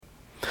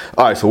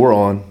All right, so we're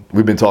on.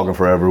 We've been talking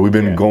forever. We've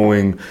been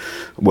going,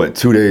 2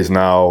 days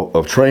now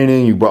of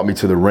training. You brought me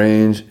to the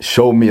range,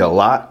 showed me a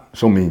lot,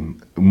 showed me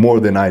more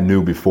than I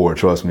knew before,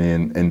 trust me.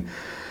 And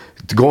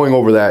going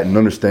over that and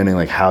understanding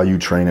like how you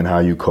train and how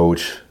you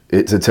coach,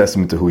 it's a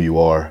testament to who you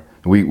are.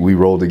 We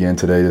rolled again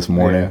today this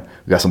morning. Yeah.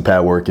 We got some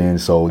pad work in.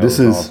 So this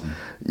is awesome.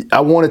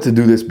 I wanted to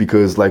do this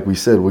because like we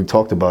said, we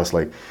talked about it's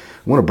like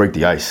we want to break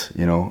the ice,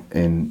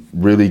 and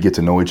really get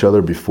to know each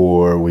other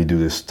before we do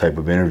this type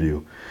of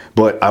interview.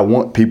 But I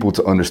want people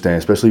to understand,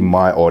 especially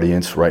my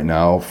audience right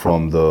now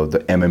from the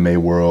MMA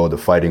world, the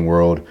fighting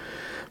world,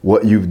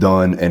 what you've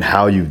done and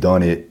how you've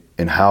done it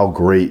and how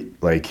great,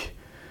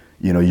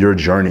 your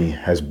journey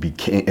has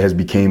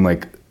became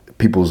like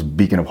people's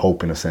beacon of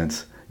hope in a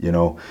sense,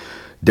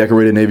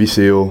 Decorated Navy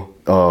SEAL,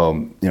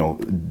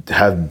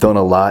 have done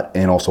a lot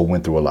and also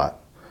went through a lot.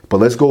 But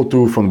let's go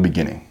through from the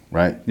beginning,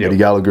 right? Yep. Eddie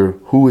Gallagher,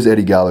 who is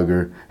Eddie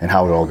Gallagher and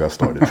how it all got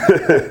started?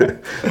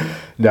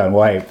 Done.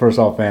 Well, hey, first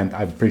off, man,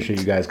 I appreciate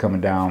you guys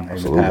coming down.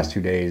 Absolutely. The past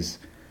 2 days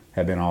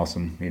have been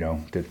awesome,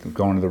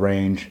 going to the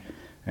range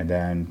and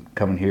then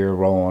coming here,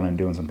 rolling and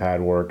doing some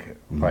pad work.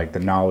 Mm-hmm. Like the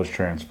knowledge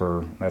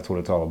transfer, that's what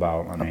it's all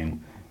about. I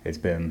mean, it's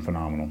been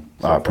phenomenal.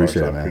 I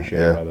appreciate it, man. Appreciate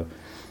it,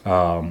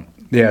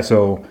 brother.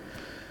 So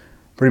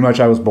pretty much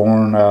I was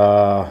born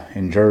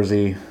in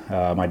Jersey.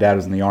 My dad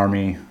was in the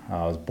Army.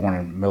 I was born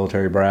a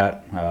military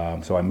brat,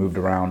 so I moved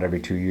around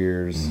every 2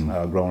 years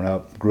growing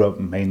up. Grew up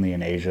mainly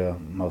in Asia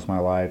most of my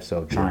life,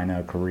 so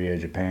China, Korea,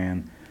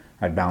 Japan.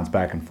 I'd bounce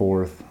back and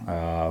forth,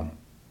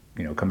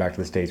 come back to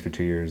the States for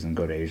 2 years and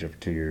go to Asia for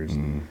 2 years.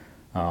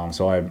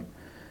 So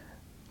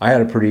I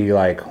had a pretty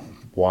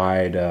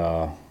wide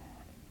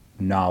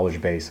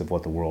knowledge base of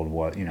what the world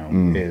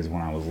is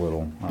when I was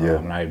little.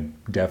 And I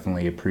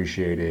definitely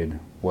appreciated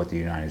what the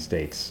United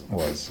States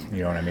was.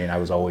 You know what I mean? I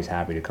was always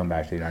happy to come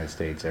back to the United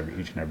States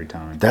each and every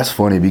time. That's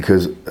funny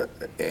because,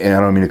 and I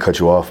don't mean to cut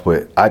you off,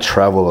 but I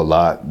travel a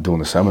lot doing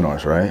the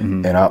seminars, right?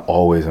 Mm-hmm. And I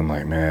always am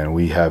like, man,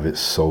 we have it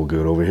so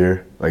good over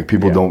here. Like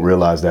people don't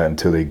realize that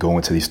until they go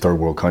into these third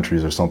world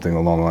countries or something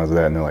along the lines of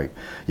that, and they're like,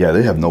 yeah,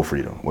 they have no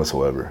freedom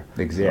whatsoever.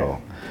 Exactly.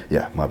 So,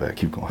 yeah, my bad.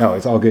 Keep going. No,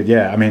 it's all good.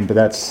 Yeah, I mean, but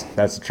that's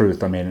the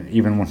truth. I mean,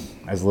 even when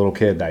as a little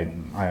kid, I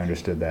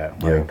understood that.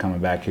 Coming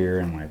back here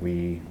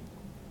and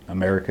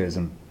America is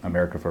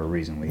America for a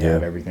reason. We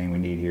have everything we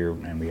need here,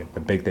 and the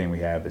big thing we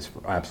have is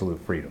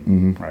absolute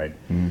freedom, right?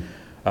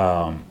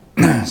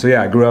 Mm-hmm. So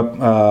I grew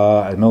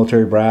up a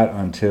military brat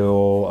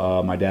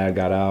until my dad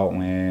got out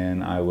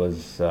when I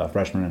was a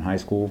freshman in high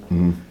school.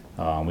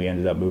 Mm-hmm. We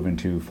ended up moving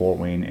to Fort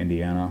Wayne,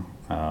 Indiana,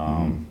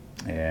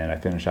 and I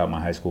finished out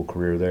my high school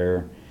career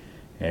there.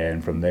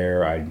 And from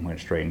there, I went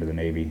straight into the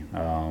Navy.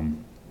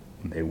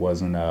 It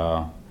wasn't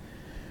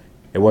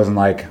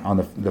like on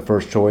the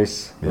first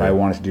choice that I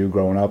wanted to do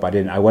growing up. I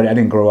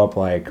didn't grow up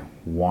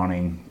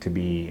wanting to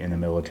be in the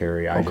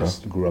military. I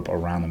just grew up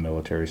around the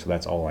military, so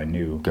that's all I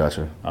knew.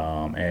 Gotcha.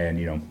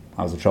 And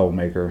I was a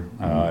troublemaker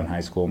in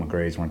high school. My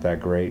grades weren't that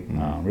great.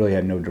 Really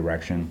had no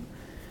direction.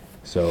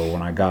 So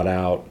when I got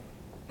out,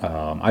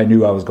 I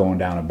knew I was going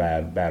down a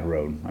bad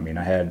road. I mean,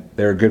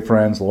 they were good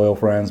friends, loyal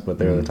friends, but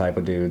they're the type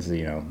of dudes that,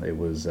 it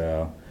was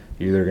you're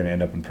either going to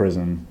end up in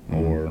prison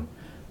or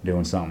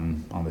doing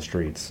something on the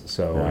streets.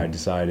 So I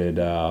decided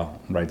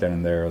right then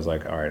and there, I was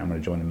like, all right, I'm going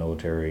to join the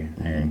military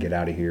and get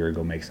out of here and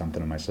go make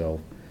something of myself.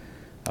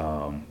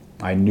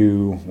 I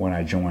knew when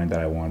I joined that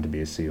I wanted to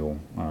be a SEAL.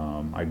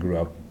 I grew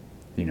up,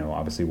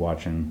 obviously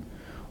watching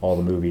all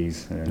the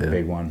movies, and the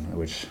big one,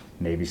 which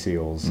Navy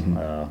SEALs,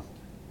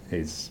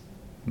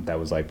 that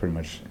was pretty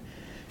much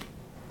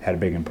had a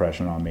big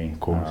impression on me. Of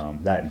course.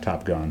 That and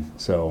Top Gun.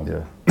 So,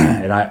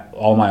 and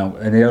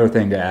the other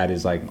thing to add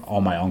is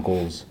all my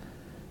uncles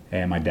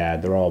and my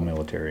dad, they're all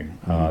military.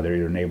 They're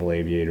either naval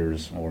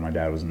aviators or my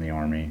dad was in the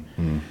Army.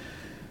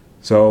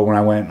 So when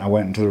I went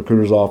into the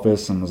recruiter's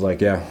office and was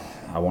like,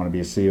 I want to be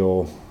a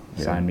SEAL.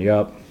 Sign me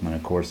up. And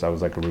of course, I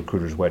was like a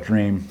recruiter's wet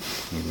dream.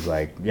 He was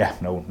like,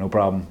 no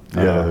problem.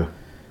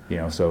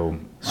 So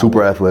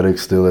super athletic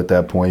still at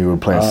that point. You were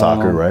playing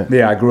soccer, right?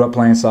 Yeah, I grew up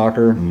playing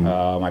soccer.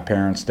 My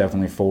parents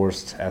definitely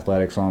forced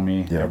athletics on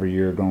me every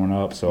year growing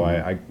up. So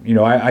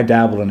I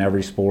dabbled in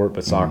every sport,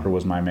 but soccer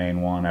was my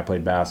main one. I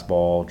played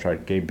basketball,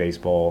 gave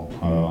baseball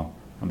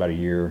about a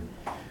year,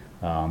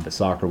 but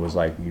soccer was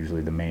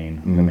usually the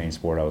main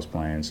sport I was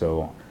playing.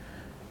 So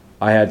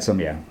I had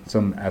some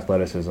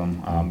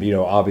athleticism.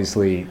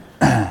 Obviously,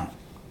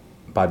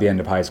 by the end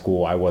of high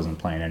school, I wasn't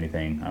playing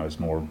anything. I was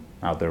more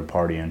out there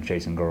partying,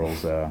 chasing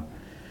girls.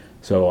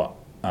 So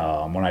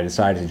when I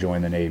decided to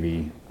join the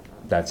Navy,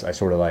 I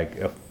sort of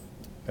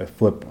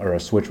a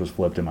switch was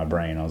flipped in my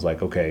brain. I was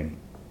like, okay,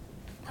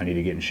 I need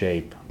to get in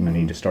shape. I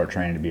need to start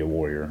training to be a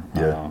warrior.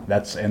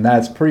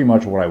 That's pretty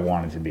much what I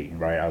wanted to be,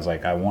 right? I was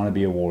like, I want to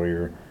be a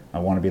warrior. I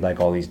want to be like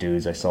all these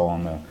dudes I saw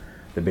on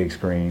the big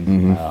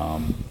screen.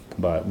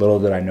 But little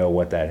did I know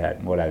what that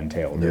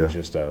entailed. It was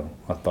just a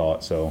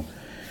thought. So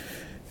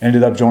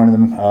ended up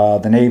joining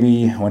the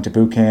Navy, went to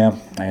boot camp,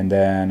 and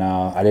then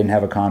I didn't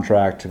have a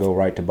contract to go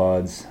right to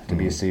BUD/S to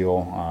be a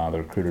SEAL. The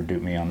recruiter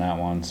duped me on that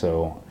one.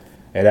 So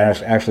it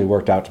actually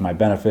worked out to my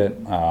benefit.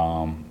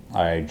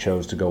 I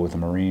chose to go with the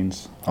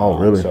Marines. Oh,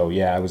 really? So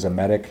yeah, I was a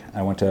medic.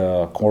 I went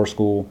to Corps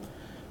School,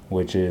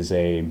 which is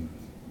a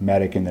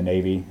medic in the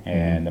Navy,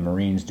 and the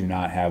Marines do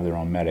not have their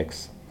own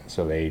medics,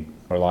 so they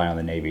rely on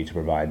the Navy to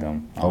provide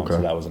them. Okay.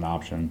 So that was an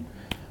option.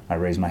 I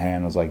raised my hand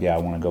and was like, yeah, I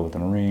want to go with the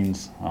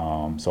Marines.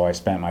 So I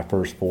spent my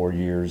first 4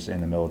 years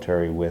in the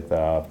military with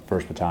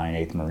 1st Battalion,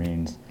 8th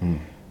Marines,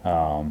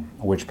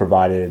 which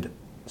provided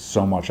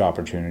so much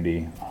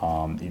opportunity.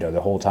 The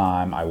whole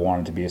time I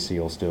wanted to be a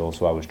SEAL still,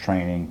 so I was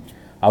training.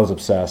 I was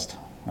obsessed.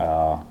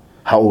 How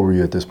old were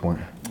you at this point?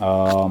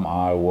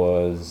 I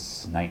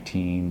was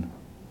 19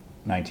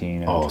 and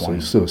 20. So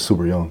you're still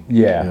super young.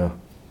 Yeah.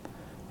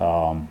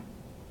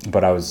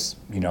 But I was,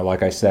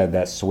 like I said,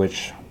 that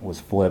switch was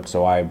flipped,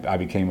 so I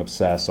became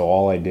obsessed. So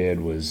all I did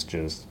was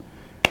just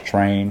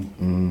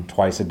train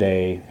twice a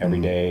day, every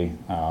day,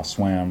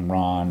 swim,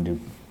 run, do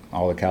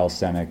all the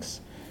calisthenics.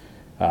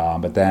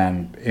 But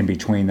then in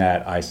between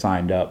that, I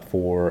signed up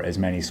for as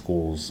many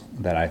schools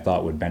that I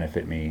thought would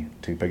benefit me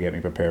to get me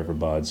prepared for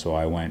BUD/S. So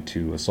I went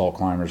to assault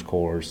climbers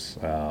course,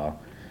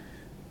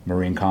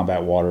 Marine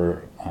combat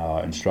water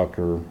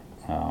instructor.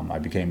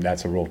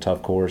 That's a real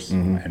tough course. I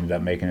ended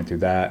up making it through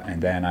that.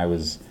 And then I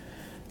was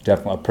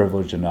definitely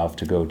privileged enough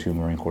to go to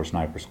Marine Corps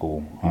sniper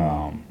school.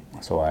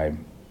 So I,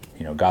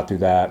 got through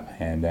that.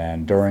 And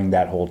then during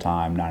that whole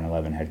time,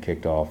 9/11 had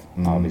kicked off,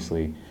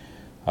 obviously.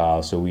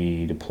 So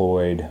we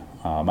deployed.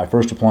 My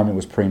first deployment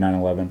was pre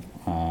 9/11.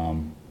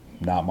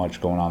 Not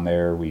much going on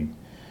there. We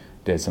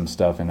did some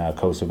stuff in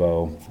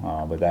Kosovo,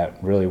 but that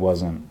really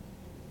wasn't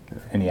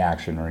any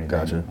action or anything.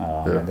 Gotcha.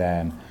 And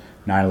then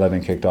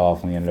 9/11 kicked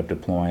off, and we ended up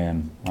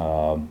deploying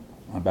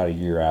about a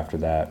year after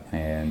that,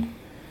 and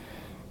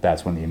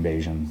that's when the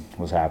invasion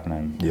was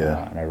happening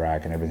in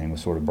Iraq, and everything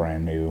was sort of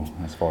brand new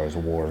as far as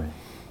war.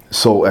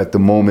 So at the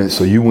moment,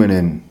 you went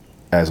in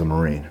as a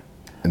Marine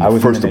in the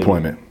first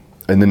deployment.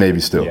 In the Navy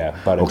still? Yeah,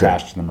 but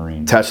attached to the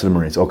Marines. Attached to the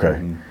Marines,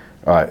 okay.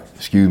 All right,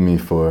 excuse me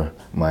for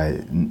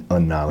my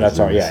unknowledge. That's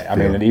all right, yeah. I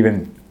mean,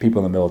 even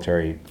people in the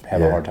military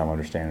have a hard time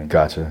understanding.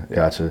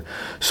 Gotcha.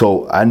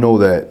 So I know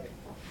that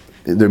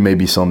there may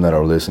be some that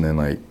are listening,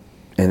 like,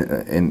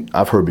 and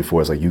I've heard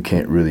before, it's like you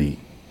can't really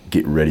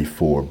get ready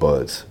for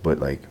BUD/S, but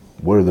like,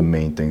 what are the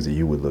main things that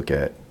you would look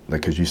at?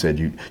 Like, because you said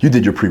you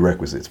did your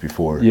prerequisites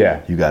before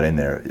you got in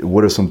there.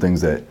 What are some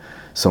things that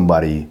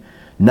somebody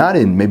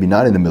maybe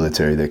not in the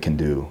military that can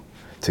do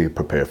to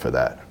prepare for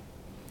that?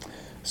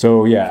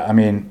 So yeah, I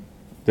mean,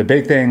 the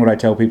big thing, what I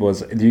tell people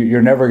is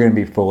you're never going to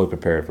be fully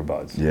prepared for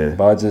BUD/S. Yeah.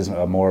 BUD/S is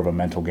more of a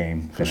mental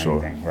game than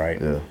anything, right?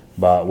 Yeah.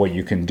 But what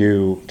you can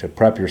do to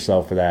prep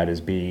yourself for that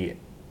is be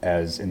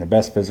as in the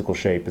best physical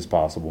shape as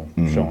possible,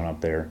 showing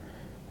up there.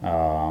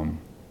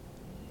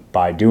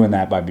 By doing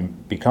that, by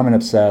becoming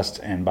obsessed,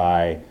 and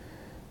by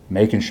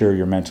making sure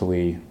you're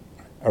mentally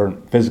or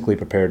physically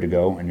prepared to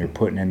go, and you're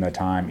putting in the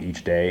time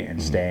each day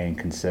and staying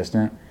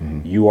consistent,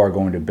 you are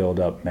going to build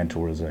up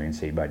mental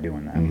resiliency by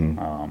doing that.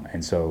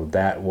 And so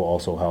that will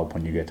also help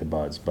when you get to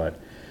BUD/S. But,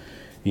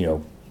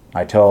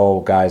 I tell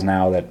guys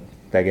now that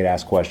get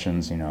asked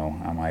questions,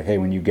 I'm like, hey,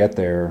 when you get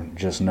there,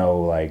 just know,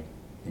 like,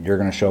 you're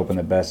going to show up in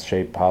the best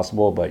shape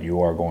possible, but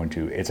you are going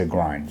to, it's a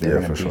grind. They're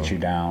going to beat you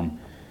down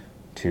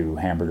to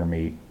hamburger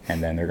meat,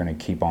 and then they're going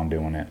to keep on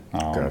doing it.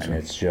 And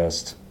it's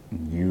just,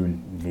 you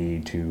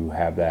need to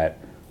have that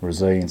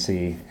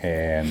resiliency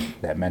and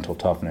that mental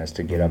toughness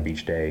to get up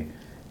each day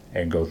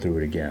and go through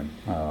it again.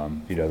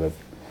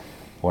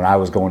 When I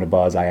was going to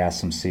BUD/S, I asked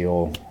some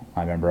SEAL.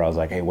 I remember I was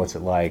like, "Hey, what's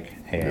it like?"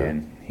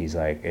 And he's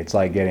like, "It's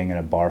like getting in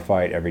a bar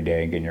fight every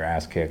day and getting your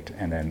ass kicked,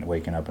 and then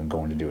waking up and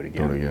going to do it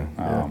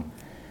again."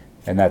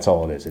 And that's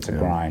all it is. It's a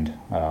grind.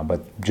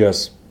 But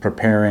just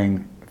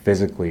preparing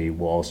physically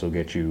will also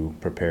get you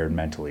prepared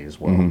mentally as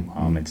well,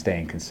 and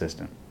staying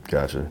consistent.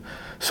 Gotcha.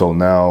 So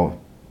now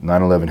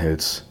 9/11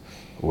 hits.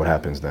 What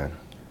happens then?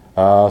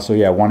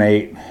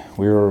 1/8,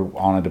 we were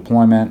on a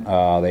deployment.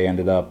 We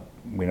ended up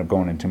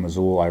going into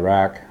Mosul,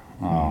 Iraq,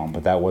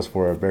 but that was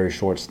for a very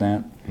short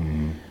stint.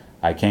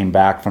 I came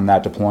back from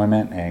that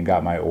deployment and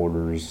got my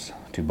orders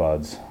to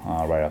BUD/S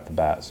right off the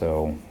bat.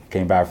 So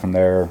came back from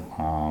there,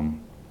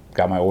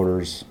 got my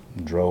orders,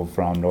 drove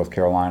from North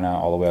Carolina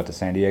all the way out to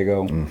San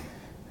Diego,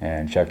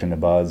 and checked into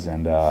BUD/S,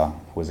 and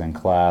was in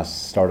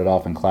started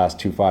off in class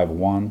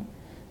 251.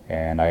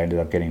 And I ended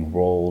up getting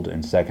rolled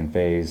in second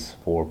phase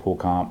for pool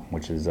comp,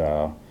 which is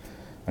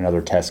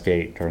another test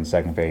gate during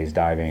second phase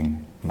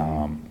diving.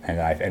 And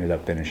I ended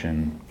up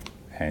finishing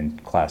in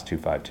class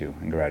 252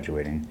 and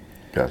graduating.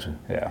 Gotcha.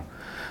 Yeah.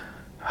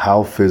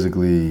 How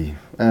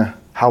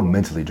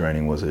mentally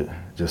draining was it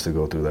just to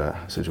go through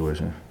that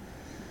situation?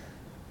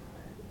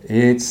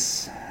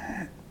 It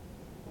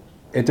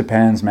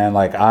depends, man.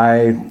 Like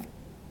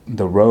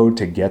the road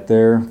to get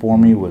there for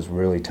me was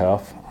really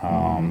tough.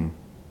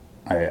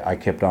 I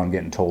kept on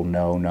getting told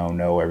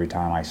no every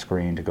time I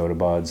screened to go to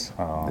BUD/S,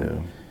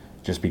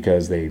 just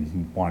because they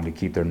wanted to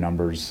keep their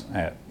numbers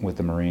with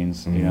the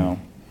Marines,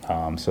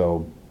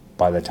 So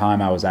by the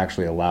time I was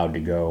actually allowed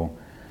to go,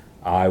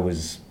 I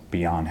was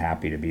beyond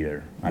happy to be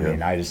there. I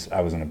mean, I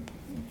was in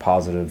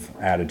positive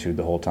attitude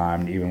the whole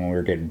time. Even when we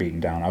were getting beaten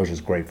down, I was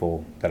just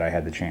grateful that I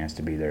had the chance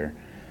to be there.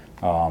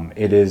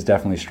 It is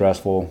definitely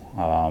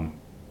stressful.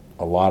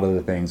 A lot of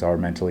the things are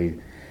mentally.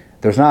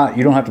 You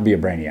don't have to be a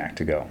brainiac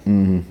to go.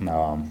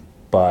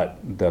 But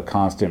the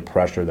constant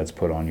pressure that's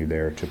put on you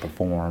there to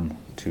perform,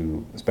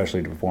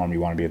 especially to perform, you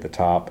want to be at the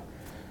top,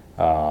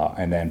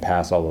 and then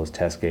pass all those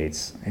test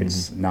gates.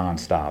 It's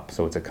nonstop,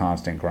 so it's a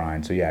constant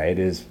grind. So yeah, it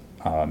is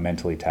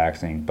mentally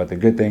taxing. But the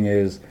good thing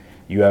is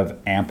you have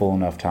ample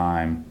enough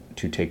time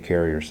to take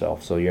care of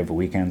yourself. So you have the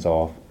weekends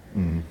off.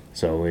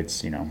 So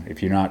it's,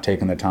 if you're not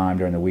taking the time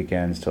during the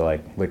weekends to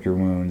like lick your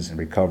wounds and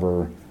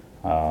recover,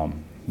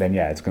 then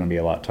yeah, it's going to be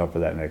a lot tougher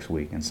that next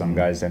week. And some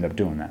guys end up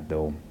doing that.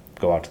 They'll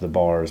go out to the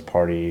bars,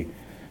 party,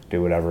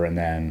 do whatever, and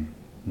then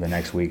the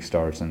next week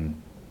starts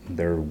and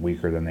they're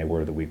weaker than they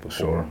were the week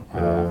before.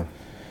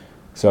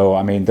 So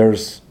I mean,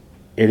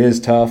 it is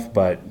tough,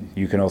 but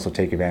you can also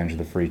take advantage of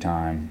the free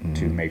time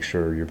to make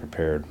sure you're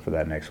prepared for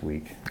that next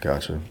week.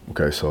 Gotcha.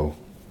 Okay, so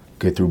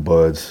get through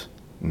buds.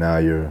 Now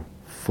you're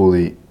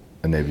fully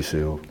a Navy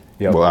SEAL.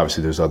 Yep. Well,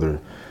 obviously there's other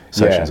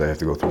sections I have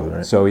to go through,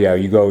 right? So yeah,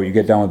 you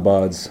get done with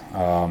buds,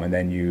 and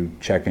then you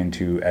check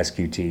into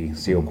SQT,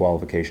 SEAL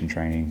qualification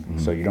training.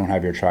 So you don't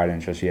have your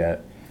trident just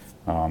yet.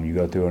 You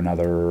go through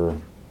another,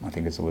 I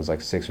think it was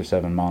like 6 or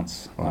 7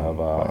 months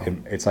of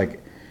it's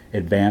like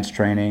advanced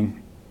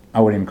training. I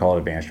wouldn't even call it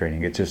advanced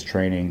training. It's just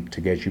training to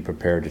get you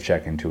prepared to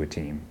check into a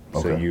team.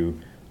 Okay. So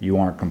you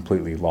aren't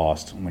completely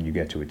lost when you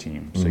get to a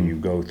team. So you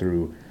go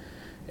through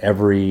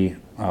every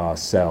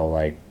cell,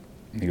 like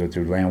you go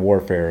through land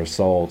warfare,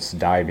 assaults,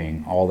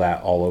 diving, all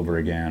that all over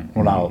again.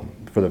 Well, not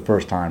for the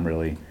first time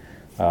really.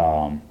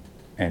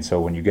 And so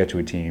when you get to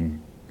a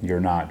team, you're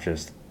not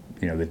just,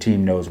 the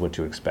team knows what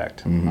to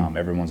expect.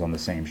 Everyone's on the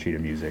same sheet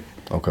of music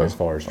as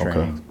far as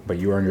training. But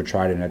you earn your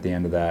trident at the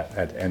end of that,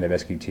 at the end of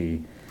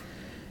SQT.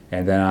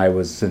 And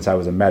then since I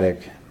was a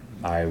medic,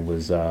 I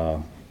was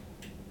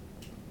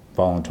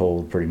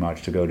voluntold pretty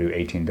much to go to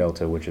 18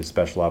 Delta, which is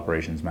Special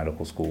Operations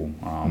Medical School.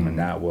 And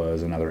that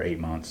was another 8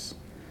 months.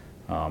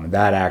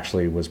 That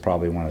actually was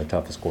probably one of the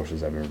toughest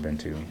courses I've ever been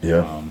to.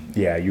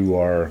 Yeah. You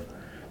are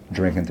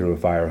drinking through a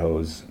fire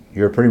hose.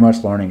 You're pretty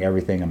much learning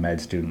everything a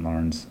med student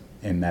learns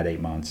in that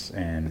 8 months,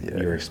 and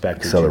you're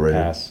expected to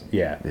pass.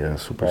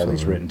 Super all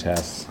these written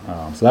tests.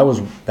 So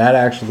that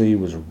actually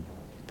was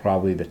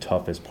probably the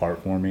toughest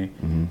part for me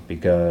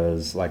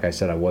because, like I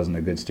said, I wasn't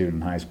a good student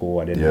in high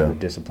school. I didn't have the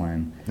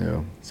discipline.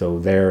 So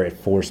there, it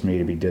forced me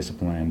to be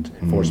disciplined.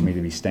 It forced me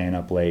to be staying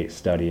up late,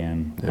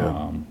 studying.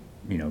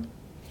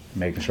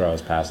 Making sure I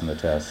was passing the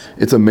test.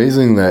 It's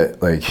amazing that,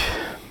 like,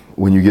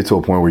 when you get to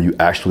a point where you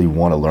actually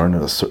want to learn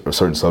a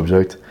certain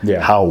subject,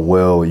 how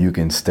well you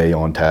can stay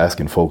on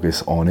task and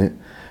focus on it,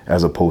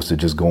 as opposed to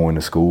just going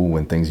to school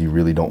when things you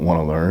really don't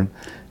want to learn.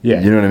 You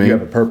know what I mean? You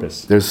have a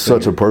purpose. There's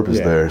such a purpose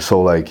there.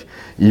 So, like,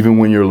 even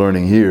when you're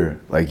learning here,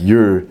 like,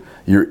 you're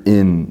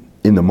in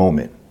the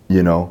moment.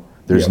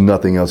 There's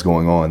nothing else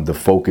going on. The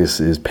focus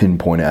is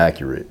pinpoint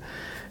accurate,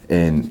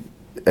 and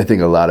I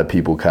think a lot of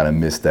people kind of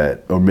miss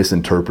that or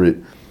misinterpret.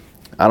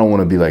 I don't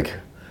want to be like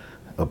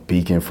a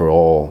beacon for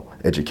all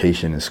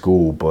education in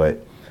school,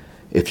 but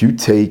if you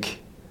take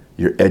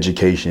your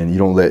education, you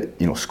don't let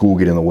school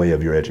get in the way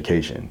of your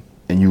education.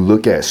 And you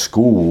look at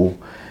school,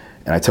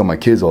 and I tell my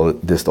kids all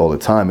the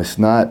time, it's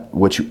not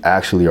what you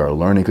actually are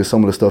learning, because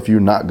some of the stuff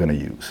you're not going to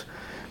use.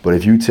 But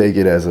if you take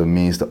it as a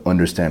means to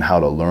understand how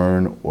to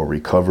learn or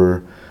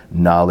recover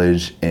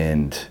knowledge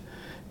and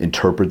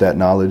interpret that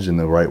knowledge in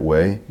the right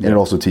way. And it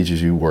also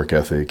teaches you work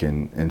ethic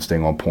and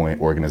staying on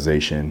point,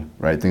 organization,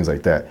 right? Things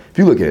like that. If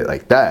you look at it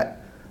like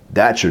that,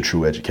 that's your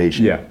true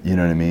education. You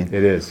know what I mean?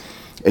 It is.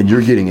 And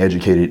you're getting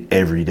educated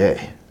every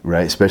day,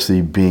 right?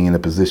 Especially being in the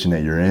position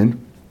that you're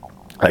in.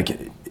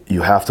 Like,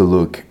 you have to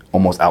look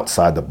almost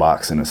outside the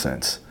box in a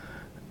sense,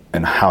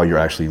 and how you're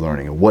actually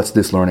learning. And what's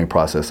this learning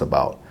process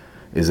about?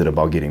 Is it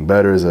about getting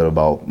better? Is it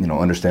about,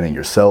 understanding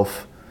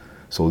yourself?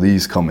 So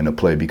these come into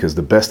play, because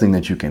the best thing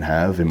that you can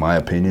have, in my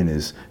opinion,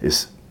 is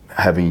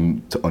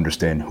having to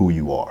understand who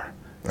you are,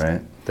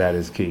 right? That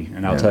is key.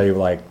 And I'll tell you,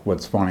 like,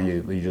 what's funny,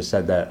 you just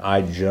said that.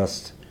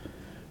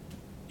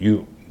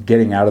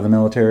 Getting out of the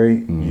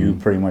military, you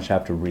pretty much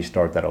have to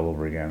restart that all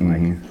over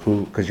again.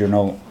 Because you're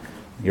no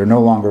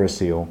longer a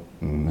SEAL.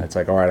 It's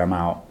like, all right, I'm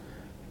out.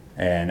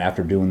 And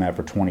after doing that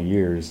for 20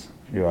 years,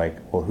 you're like,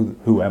 well,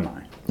 who am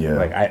I?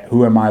 Like,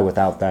 who am I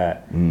without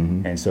that?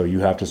 And so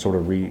you have to sort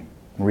of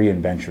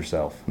reinvent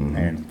yourself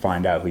and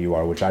find out who you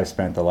are, which I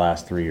spent the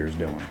last 3 years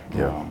doing.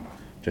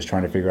 Just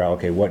trying to figure out,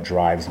 okay, what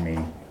drives me?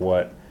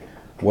 What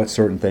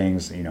certain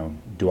things,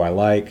 do I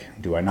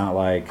like? Do I not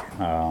like?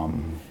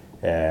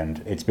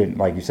 And it's been,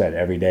 like you said,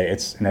 every day.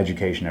 It's an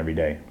education every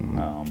day.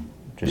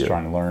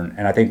 Trying to learn.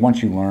 And I think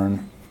once you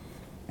learn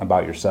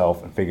about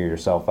yourself and figure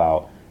yourself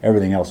out,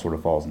 everything else sort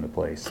of falls into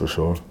place. For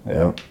sure.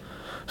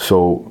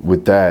 So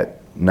with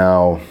that,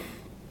 now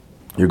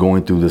you're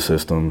going through the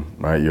system,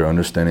 right? You're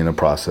understanding the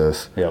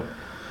process.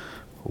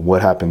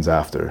 What happens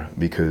after?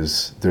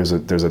 Because there's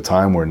a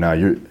time where now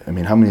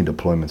how many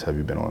deployments have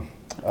you been on?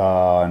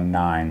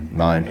 9.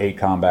 9. 8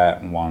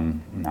 combat and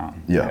 1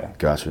 non. Yeah,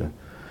 gotcha.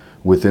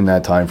 Within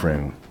that time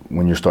frame,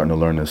 when you're starting to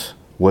learn this,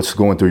 what's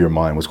going through your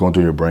mind? What's going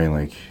through your brain?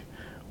 Like,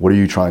 what are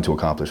you trying to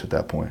accomplish at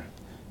that point?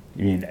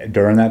 You mean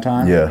during that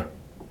time? Yeah.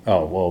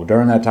 Oh, well,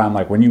 during that time,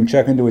 like when you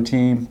check into a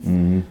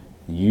team,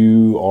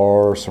 you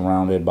are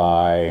surrounded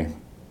by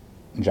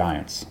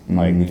giants.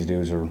 Like these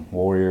dudes are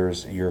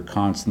warriors. You're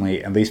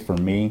constantly, at least for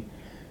me,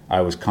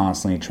 I was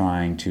constantly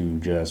trying to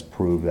just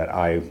prove that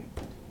I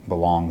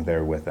belonged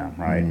there with them,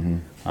 right?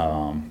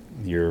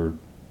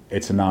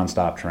 It's a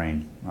nonstop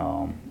train,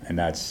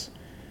 and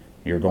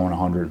you're going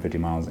 150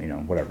 miles,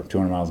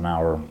 200 miles an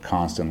hour,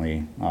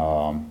 constantly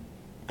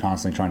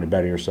trying to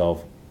better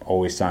yourself,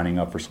 always signing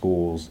up for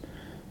schools.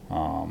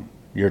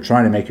 You're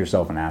trying to make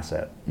yourself an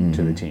asset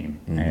to the team,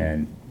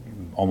 and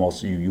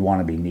almost you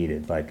want to be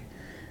needed. Like,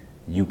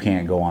 you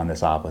can't go on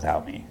this op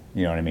without me.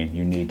 You know what I mean?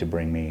 You need to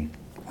bring me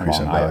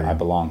along. I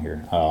belong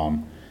here,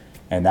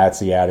 and that's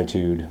the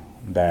attitude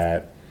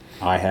that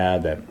I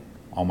had, that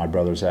all my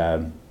brothers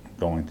had,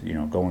 going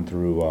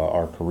through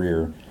our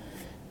career,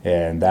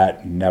 and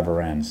that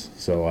never ends.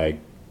 So like,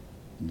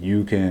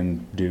 you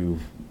can do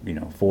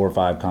 4 or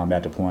 5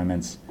 combat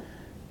deployments.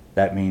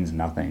 That means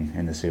nothing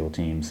in the SEAL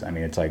teams. I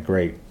mean, it's like,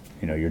 great,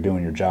 you're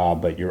doing your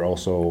job, but you're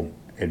also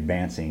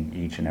advancing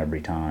each and every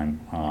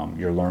time.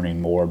 You're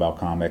learning more about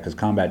combat, because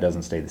combat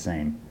doesn't stay the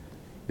same.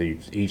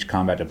 Each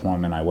combat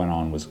deployment I went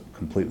on was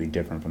completely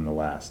different from the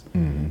last.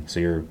 So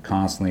you're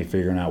constantly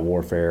figuring out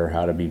warfare,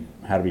 how to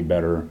be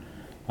better,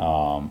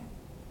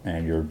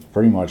 and you're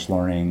pretty much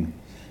learning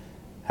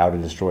how to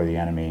destroy the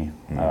enemy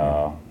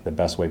the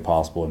best way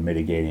possible, and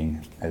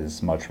mitigating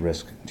as much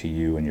risk to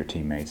you and your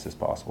teammates as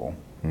possible.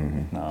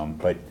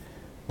 But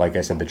like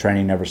I said, the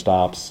training never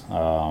stops.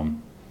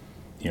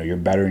 You're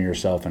bettering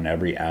yourself in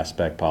every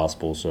aspect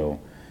possible. So,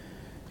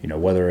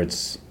 whether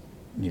it's,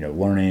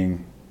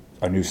 learning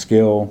a new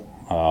skill,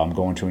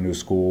 going to a new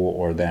school,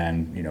 or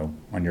then,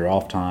 when you're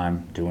off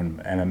time, doing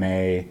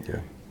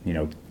MMA,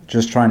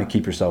 just trying to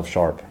keep yourself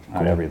sharp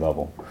at every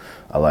level.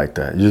 I like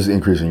that. You're just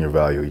increasing your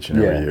value each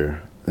and every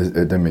year.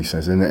 That makes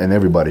sense. And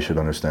everybody should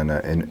understand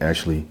that, and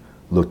actually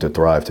look to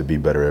thrive to be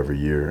better every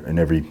year and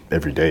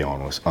every day,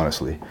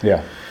 honestly.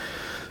 Yeah.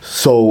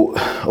 So,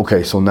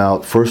 okay, so now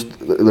first,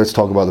 let's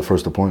talk about the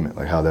first deployment.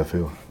 Like, how'd that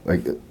feel?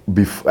 Like,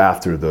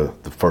 after the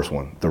first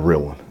one, the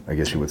real one, I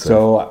guess you would say.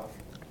 So,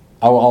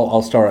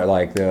 I'll start at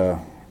like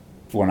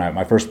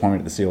my first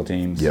deployment at the SEAL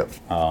teams. Yep.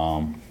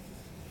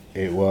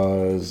 It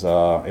was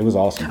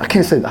awesome. I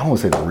don't want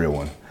to say the real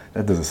one.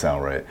 That doesn't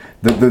sound right.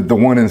 The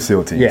one in the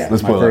SEAL teams. Yeah,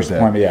 let's my put it first like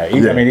that.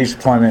 deployment. Yeah, I mean, each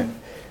deployment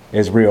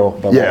is real.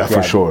 But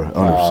for sure,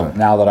 100%.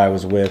 Now that I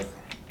was with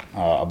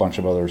a bunch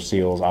of other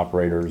SEALs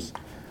operators,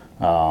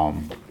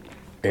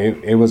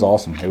 it was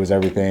awesome. It was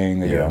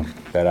everything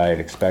that I had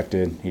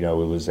expected. It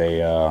was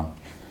a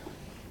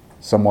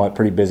somewhat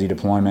pretty busy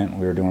deployment.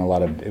 We were doing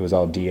it was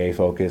all DA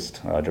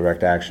focused,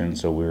 direct action.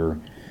 So we were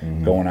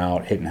going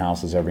out, hitting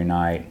houses every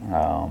night,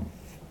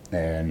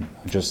 and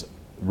just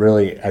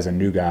really, as a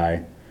new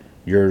guy,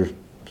 you're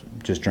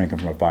just drinking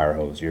from a fire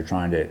hose. You're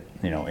trying to,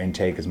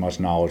 intake as much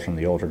knowledge from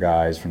the older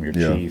guys, from your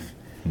chief,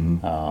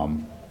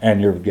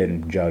 and you're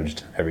getting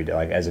judged every day.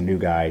 Like, as a new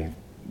guy,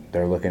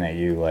 they're looking at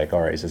you like,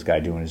 all right, is this guy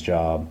doing his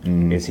job?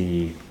 Is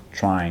he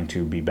trying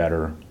to be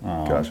better?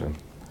 Gotcha.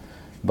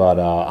 But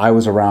I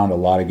was around a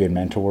lot of good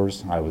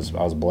mentors. I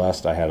was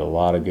blessed. I had a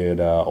lot of good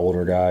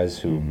older guys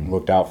who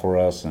looked out for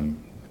us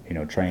and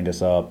trained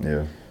us up.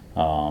 Yeah.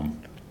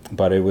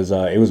 But it was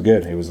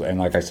good. It was, and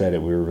like I said,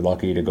 we were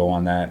lucky to go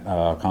on that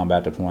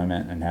combat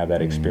deployment and have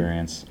that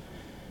experience,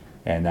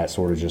 and that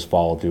sort of just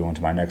followed through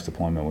into my next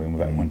deployment. We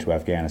went to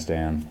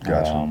Afghanistan.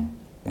 Gotcha.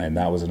 And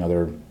that was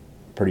another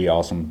pretty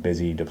awesome,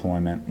 busy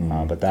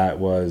deployment. But that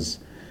was,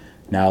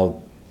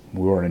 now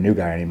we weren't a new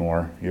guy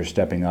anymore. You're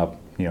stepping up.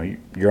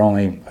 You're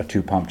only a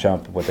 2-pump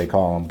chump, what they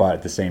call them, but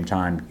at the same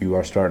time, you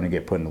are starting to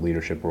get put into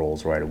leadership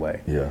roles right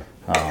away. Yeah.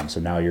 So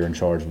now you're in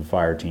charge of a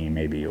fire team,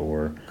 maybe,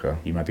 or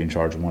you might be in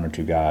charge of 1 or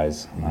 2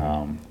 guys.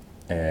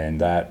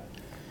 And that,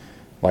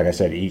 like I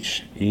said,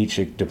 each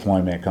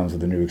deployment comes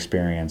with a new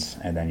experience,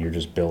 and then you're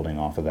just building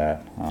off of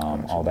that,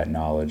 all that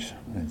knowledge.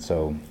 And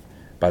so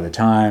by the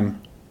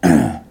time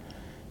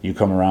you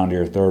come around to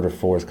your 3rd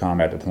or 4th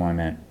combat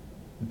deployment,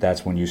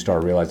 that's when you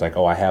start realizing, like,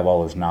 oh, I have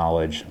all this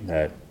knowledge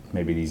that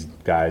maybe these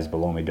guys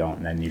below me don't,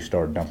 and then you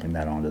start dumping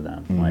that onto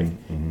them,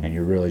 and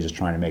you're really just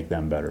trying to make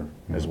them better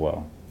as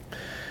well.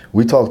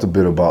 We talked a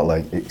bit about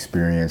like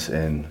experience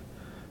and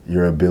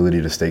your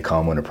ability to stay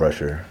calm under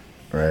pressure,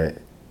 right?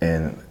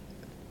 And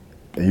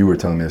you were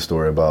telling me a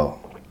story about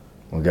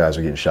when guys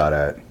were getting shot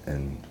at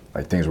and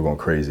like things were going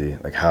crazy,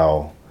 like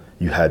how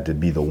you had to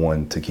be the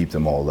one to keep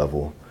them all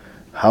level.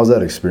 How's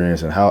that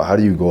experience, and how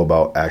do you go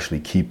about actually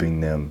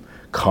keeping them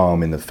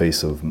calm in the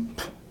face of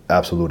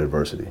absolute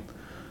adversity?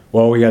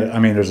 Well,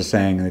 there's a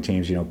saying in the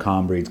teams,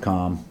 calm breeds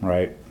calm,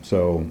 right?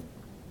 So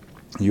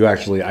I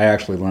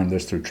actually learned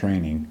this through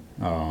training.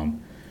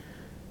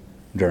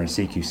 During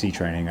CQC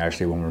training,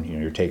 actually, when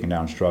you're taking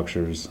down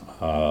structures.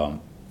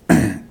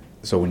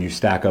 So when you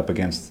stack up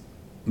against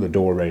the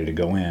door ready to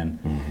go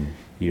in.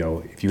 You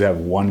know, if you have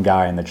one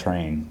guy in the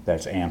train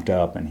that's amped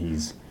up and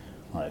he's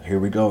like, here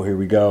we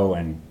go,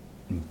 and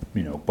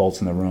you know, bolts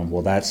in the room,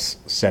 well, that's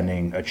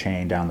sending a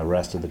chain down the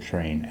rest of the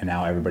train, and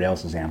now everybody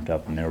else is amped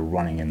up and they're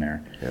running in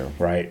there,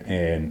 right?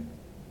 And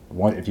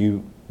if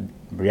you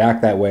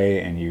react that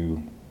way and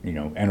you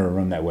know, enter a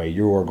room that way,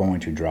 you are going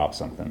to drop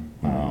something.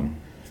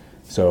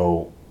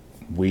 So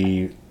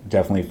we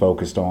definitely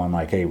focused on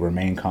like, hey,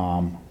 remain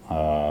calm.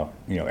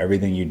 You know,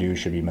 everything you do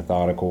should be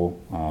methodical.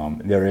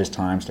 There is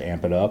times to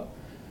amp it up,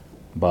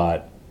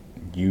 but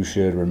you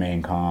should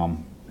remain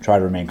calm. Try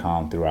to remain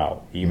calm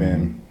throughout,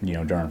 even you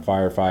know, during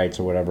firefights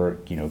or whatever.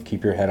 You know,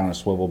 keep your head on a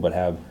swivel,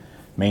 but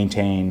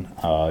maintain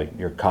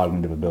your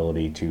cognitive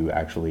ability to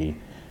actually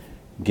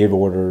give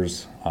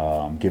orders,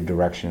 give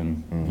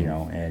direction. You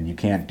know, and you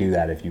can't do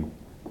that if you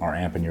are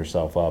amping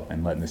yourself up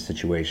and letting the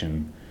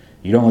situation.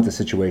 You don't let the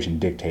situation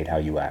dictate how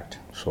you act.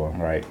 Sure.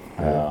 Right.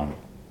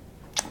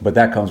 But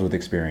that comes with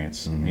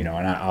experience. You know,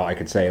 and I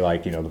could say,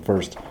 like, you know, the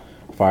first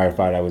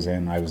firefight I was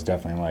in, I was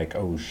definitely like,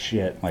 oh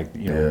shit, like,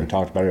 you know, we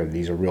talked about it,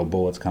 these are real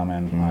bullets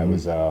coming. I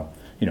was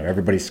you know,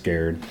 everybody's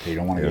scared, you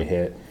don't want to get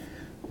hit,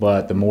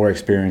 but the more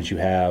experience you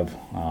have,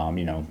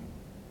 you know,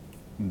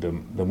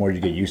 the more you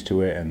get used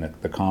to it, and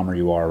the calmer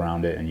you are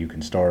around it, and you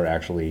can start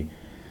actually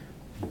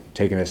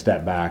taking a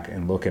step back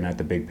and looking at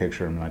the big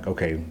picture and like,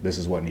 okay, this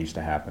is what needs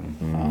to happen.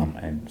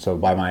 And so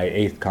by my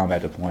 8th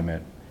combat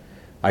deployment,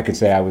 I could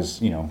say I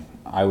was, you know,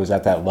 I was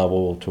at that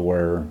level to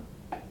where,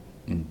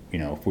 you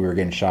know, if we were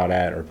getting shot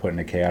at or put in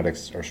a chaotic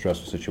or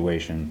stressful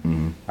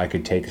situation, I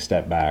could take a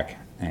step back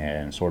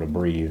and sort of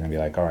breathe and be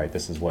like, all right,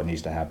 this is what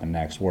needs to happen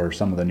next. Where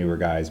some of the newer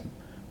guys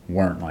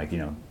weren't, like, you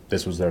know,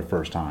 this was their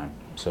first time,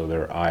 so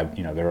their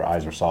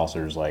eyes are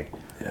saucers, like,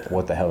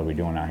 what the hell are we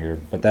doing out here?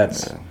 But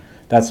that's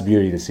the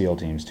beauty of the SEAL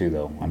teams too,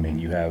 though. I mean,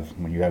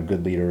 when you have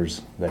good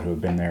leaders who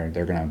have been there,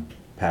 they're gonna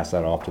pass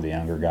that off to the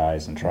younger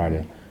guys and try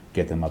to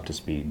get them up to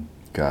speed.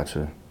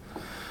 Gotcha.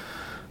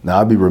 Now,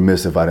 I'd be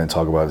remiss if I didn't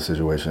talk about the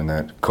situation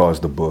that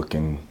caused the book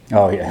and,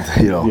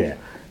 you know,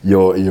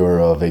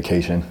 your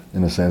vacation,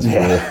 in a sense,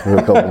 for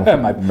a couple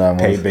my 9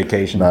 months. Paid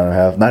vacation.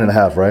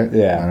 9.5, right?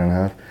 Yeah.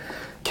 9.5.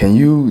 Can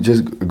you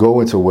just go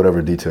into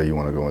whatever detail you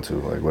want to go into,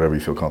 like whatever you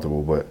feel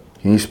comfortable, but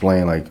can you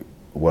explain like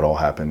what all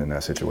happened in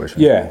that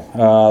situation?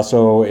 Yeah.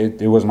 So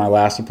it was my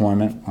last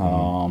deployment,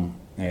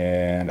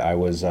 and I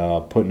was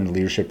put in a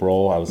leadership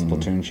role. I was a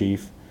platoon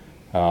chief,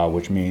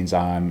 which means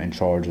I'm in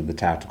charge of the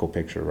tactical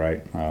picture,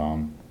 right?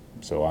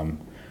 So I'm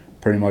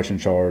pretty much in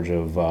charge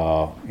of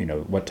you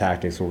know, what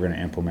tactics we're going to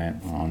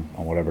implement on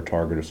whatever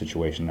target or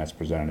situation that's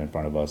presented in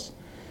front of us.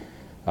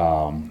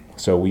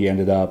 So we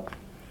ended up.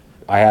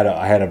 I had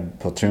a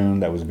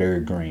platoon that was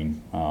very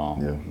green.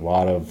 A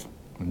lot of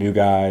new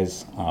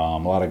guys, a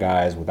lot of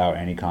guys without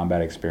any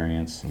combat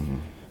experience,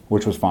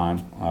 which was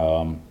fine.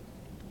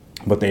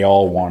 But they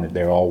all wanted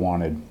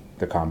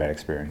the combat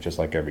experience, just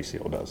like every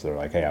SEAL does. They're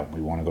like, hey,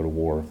 we want to go to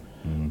war.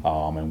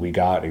 And we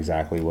got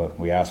exactly what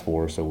we asked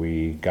for. So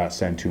we got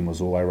sent to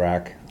Mosul,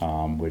 Iraq,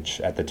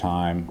 which at the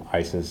time,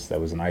 that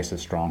was an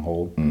ISIS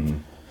stronghold.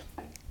 And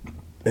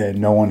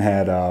no one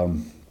had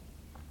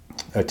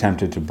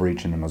attempted to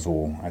breach into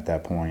Mosul at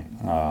that point,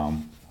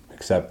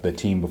 except the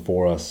team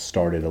before us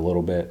started a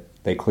little bit.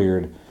 They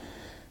cleared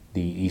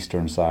the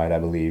eastern side, I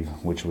believe,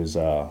 which was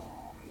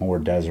more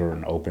desert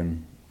and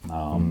open.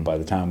 By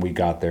the time we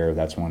got there,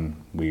 that's when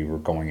we were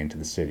going into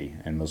the city,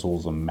 and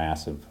Mosul's a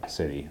massive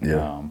city.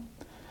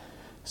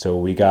 So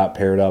we got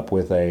paired up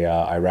with a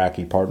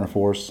Iraqi partner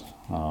force,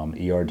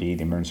 ERD,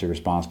 the Emergency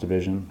Response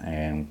Division,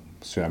 and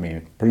so, I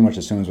mean, pretty much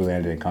as soon as we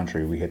landed in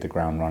country, we hit the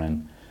ground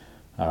running.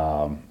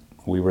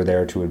 We were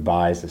there to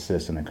advise,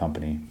 assist, and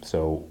accompany.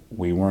 So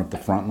we weren't the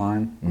front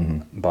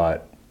line,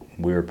 but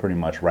we were pretty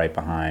much right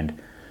behind,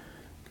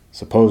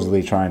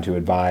 supposedly trying to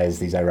advise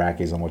these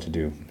Iraqis on what to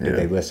do. Did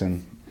they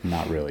listen?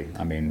 Not really.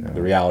 I mean,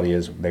 the reality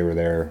is they were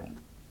there.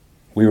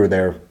 We were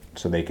there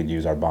so they could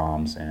use our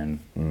bombs and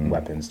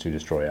weapons to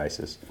destroy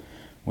ISIS,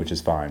 which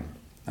is fine.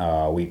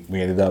 We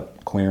ended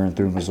up clearing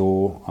through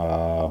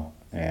Mosul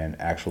and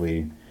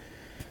actually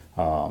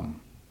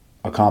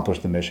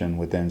accomplished the mission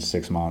within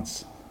 6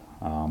 months.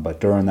 But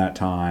during that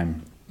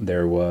time,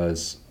 there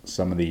was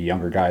some of the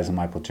younger guys in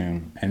my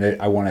platoon, and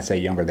I want to say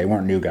younger, they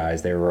weren't new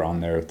guys, they were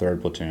on their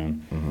 3rd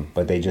platoon,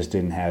 but they just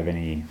didn't have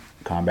any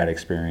combat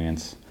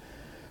experience.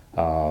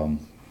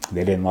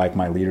 They didn't like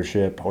my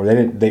leadership, or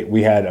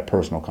we had a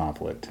personal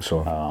conflict.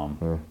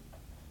 Sure.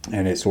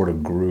 And it sort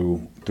of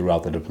grew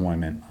throughout the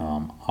deployment.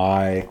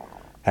 I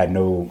had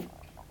no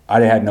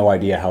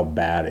idea how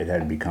bad it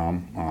had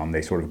become.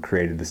 They sort of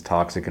created this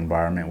toxic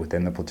environment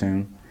within the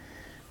platoon,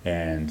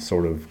 and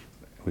sort of,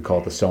 we call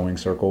it the sewing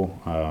circle,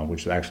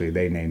 which actually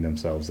they named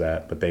themselves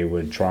that, but they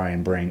would try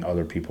and bring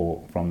other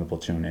people from the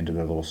platoon into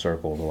their little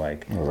circle to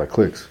like... It was like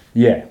cliques.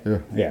 Yeah,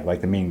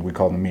 like we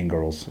call them the Mean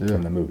Girls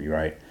from the movie,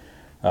 right?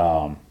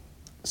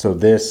 So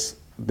this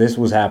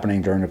was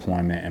happening during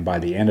deployment, and by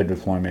the end of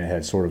deployment, it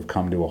had sort of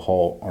come to a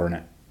halt,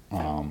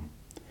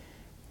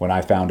 when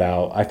I found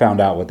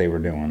out what they were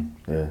doing.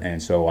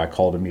 And so I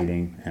called a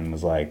meeting and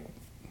was like,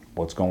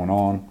 what's going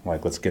on?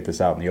 Like, let's get this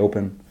out in the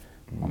open.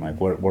 I'm like,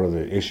 what are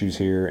the issues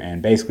here?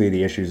 And basically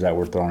the issues that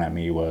were thrown at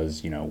me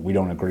was, we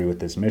don't agree with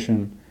this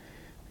mission.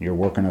 You're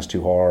working us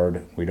too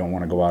hard. We don't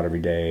want to go out every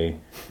day,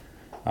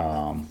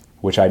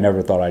 which I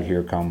never thought I'd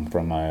hear come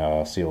from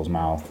my SEAL's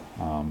mouth.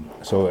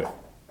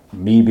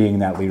 Me being in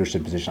that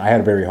leadership position, I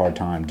had a very hard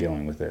time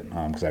dealing with it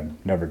because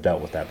I've never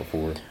dealt with that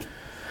before.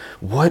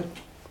 What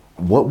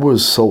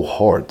was so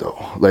hard though?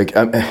 Like,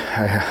 I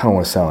don't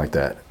want to sound like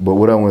that, but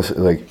what I want to say,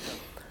 like,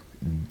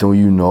 don't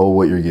you know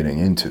what you're getting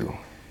into?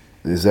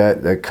 Is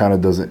that kind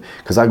of doesn't,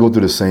 because I go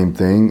through the same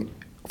thing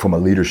from a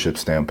leadership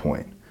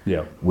standpoint.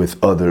 Yeah.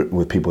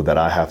 With people that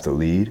I have to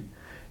lead,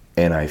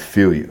 and I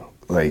feel you.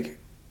 Like,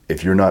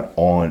 if you're not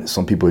on,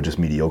 some people are just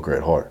mediocre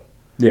at heart.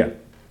 Yeah.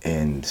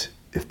 And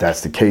if that's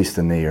the case,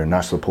 then they are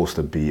not supposed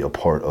to be a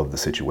part of the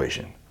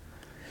situation.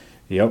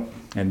 Yep.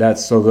 And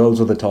those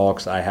are the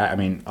talks I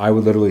mean, I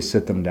would literally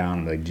sit them down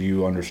and like, do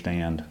you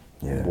understand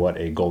what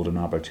a golden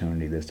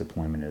opportunity this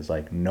deployment is?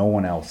 Like, no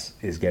one else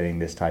is getting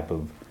this type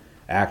of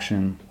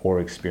action or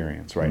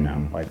experience right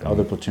now. Like,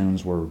 other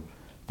platoons were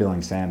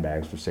filling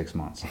sandbags for 6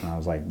 months. And I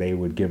was like, they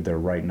would give their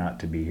right nut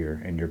to be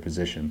here in your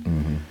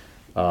position.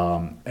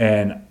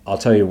 And I'll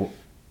tell you,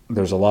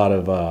 there's a lot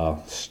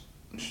of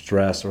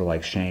stress or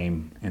like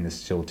shame in the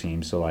SEAL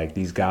team. So like,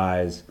 these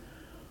guys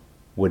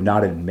would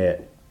not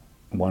admit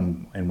in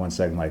one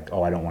second, like,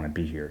 oh, I don't want to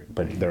be here.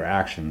 But their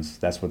actions,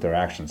 that's what their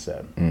actions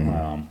said.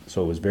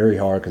 So it was very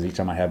hard because each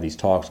time I have these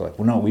talks, like,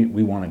 well, no,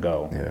 we want to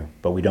go,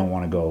 but we don't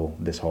want to go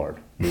this hard.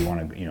 We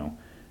want to,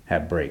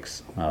 have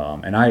breaks.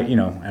 And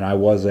I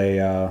was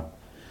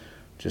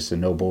just a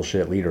no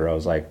bullshit leader. I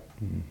was like,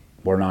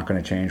 we're not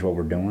going to change what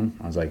we're doing.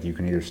 I was like, you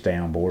can either stay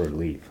on board or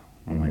leave.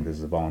 I'm like, this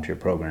is a volunteer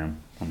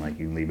program. I'm like,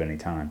 you can leave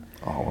anytime.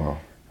 Oh,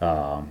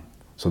 wow.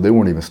 So they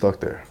weren't even stuck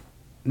there?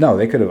 No,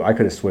 I could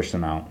have switched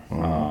them out.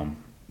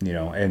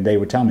 And they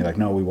would tell me like,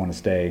 no, we want to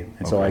stay.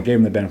 And so I gave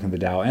them the benefit of the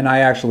doubt. And I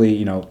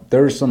actually,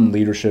 there's some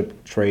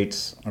leadership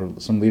traits or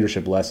some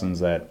leadership lessons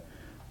that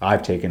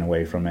I've taken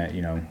away from it.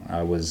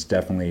 I was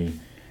definitely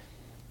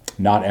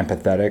not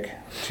empathetic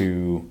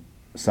to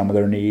some of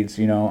their needs.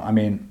 I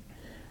mean,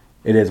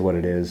 it is what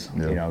it is.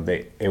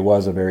 It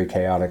was a very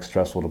chaotic,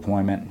 stressful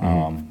deployment.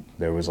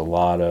 There was a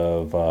lot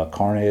of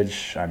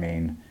carnage. I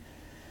mean,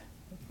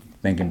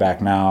 thinking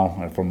back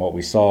now, from what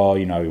we saw,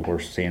 we're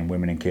seeing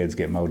women and kids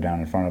get mowed down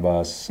in front of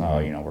us.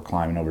 We're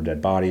climbing over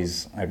dead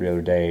bodies every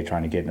other day,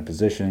 trying to get into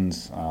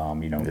positions.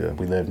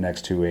 We lived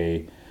next to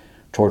a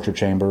torture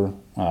chamber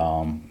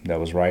that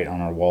was right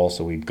on our wall,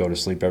 so we'd go to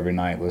sleep every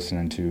night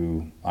listening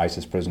to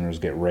ISIS prisoners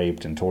get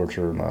raped and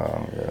tortured.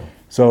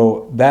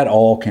 So that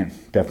all can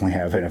definitely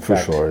have an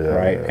effect,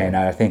 right? Yeah. And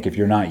I think if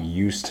you're not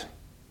used,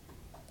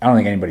 I don't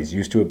think anybody's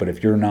used to it, but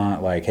if you're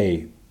not like,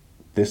 hey,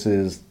 this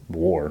is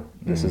war,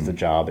 this is the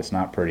job, it's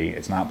not pretty,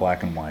 it's not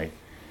black and white,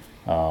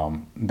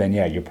 then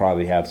yeah, you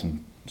probably have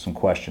some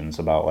questions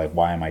about like,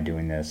 why am I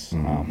doing this?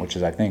 Which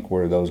is, I think,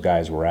 where those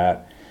guys were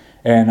at.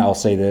 And I'll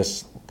say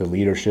this, the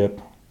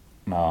leadership,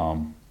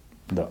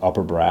 the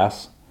upper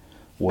brass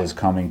was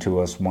coming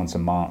to us once a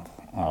month,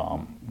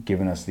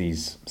 giving us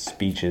these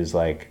speeches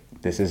like,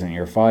 this isn't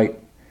your fight,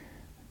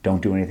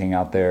 don't do anything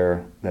out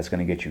there that's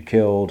going to get you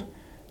killed,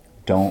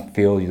 don't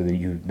feel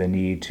the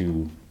need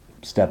to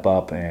step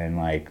up and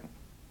like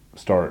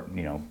start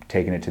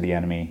taking it to the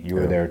enemy. You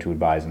were there to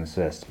advise and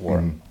assist.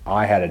 Or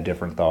I had a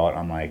different thought.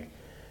 I'm like,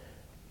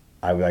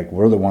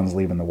 we're the ones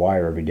leaving the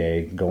wire every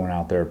day, going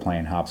out there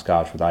playing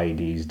hopscotch with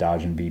IEDs,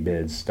 dodging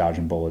V-bids,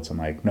 dodging bullets. I'm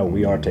like, no,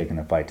 we are taking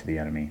the fight to the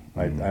enemy.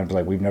 Like, I was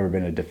like, we've never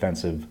been a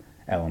defensive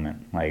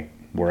element. Like,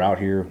 we're out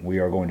here, we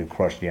are going to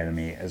crush the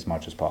enemy as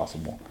much as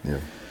possible.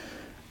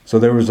 So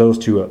there was those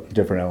two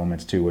different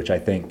elements too, which I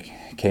think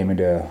came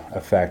into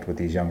effect with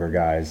these younger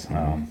guys,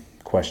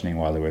 questioning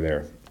while they were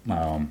there.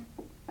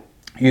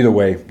 Either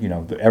way,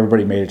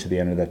 everybody made it to the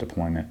end of that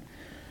deployment.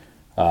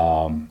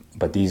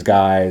 But these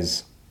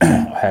guys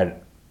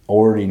had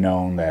already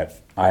known that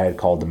I had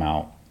called them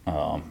out.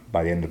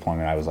 By the end of the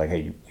deployment, I was like,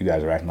 hey, you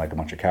guys are acting like a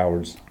bunch of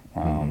cowards,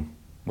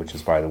 which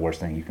is probably the worst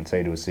thing you can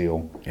say to a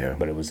SEAL,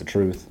 but it was the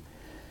truth.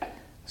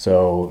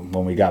 So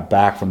when we got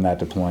back from that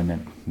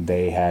deployment,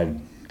 they had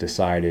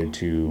decided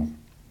to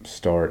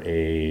start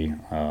a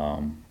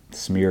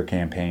smear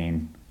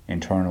campaign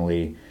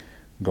internally,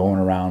 going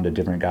around to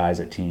different guys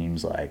at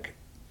teams, like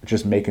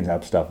just making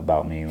up stuff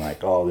about me,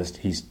 like, oh,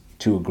 he's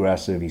too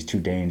aggressive, he's too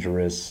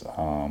dangerous,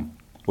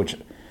 which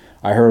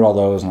I heard all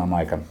those and I'm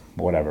like,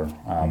 whatever.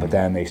 But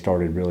then they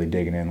started really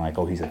digging in, like,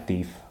 oh, he's a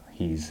thief,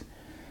 he's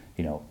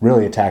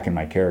really attacking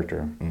my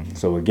character.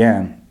 So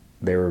again,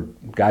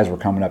 guys were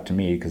coming up to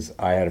me because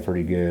I had a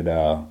pretty good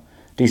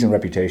decent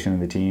reputation in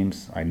the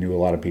teams. I knew a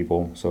lot of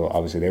people, so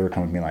obviously they were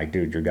coming to me like,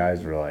 dude, your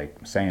guys were like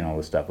saying all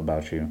this stuff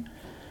about you.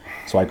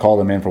 So I called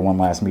them in for one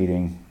last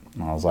meeting,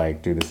 and I was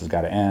like, dude, this has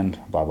got to end,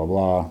 blah, blah,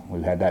 blah.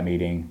 We had that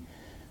meeting.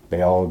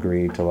 They all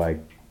agreed to like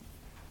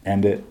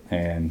end it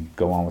and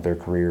go on with their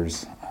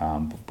careers,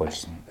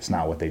 but it's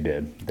not what they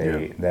did.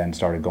 They then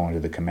started going to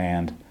the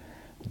command,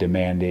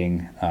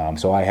 demanding.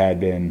 So I had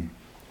been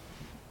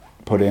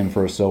put in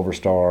for a Silver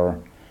Star,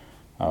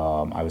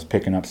 I was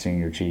picking up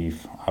senior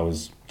chief. I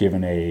was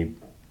given a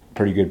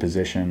pretty good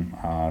position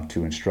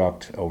to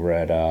instruct over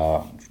at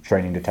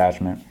training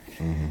detachment.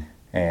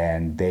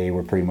 And they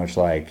were pretty much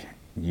like,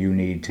 you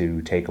need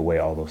to take away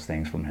all those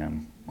things from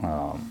him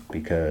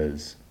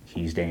because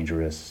he's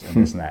dangerous and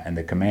this and that. And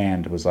the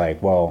command was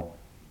like, well,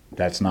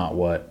 that's not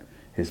what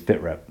his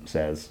fit rep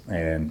says.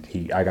 And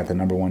I got the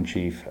number one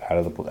chief out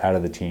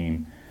of the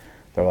team.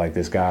 They're like,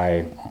 this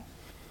guy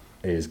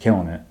is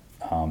killing it.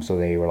 So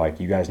they were like,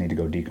 you guys need to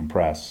go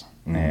decompress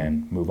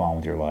and move on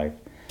with your life.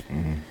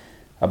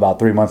 About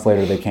 3 months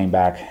later, they came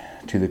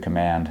back to the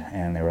command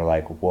and they were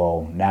like,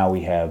 well, now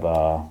we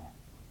have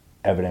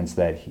evidence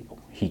that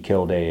he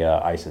killed a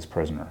ISIS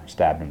prisoner,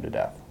 stabbed him to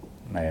death.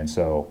 And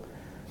so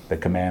the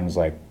command was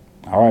like,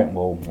 all right,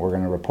 well, we're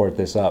going to report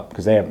this up.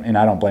 Because and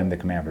I don't blame the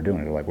command for doing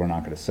it. They're like, we're not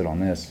going to sit on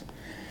this.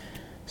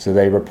 So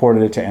they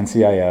reported it to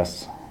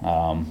NCIS,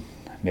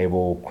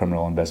 Naval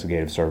Criminal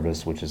Investigative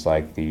Service, which is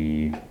like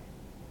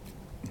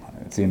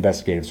it's the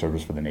investigative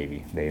service for the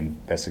Navy. They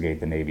investigate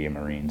the Navy and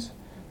Marines.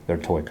 They're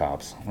toy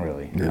cops,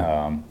 really.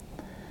 Yeah.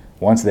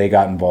 Once they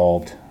got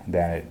involved,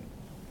 then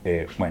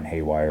it went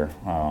haywire.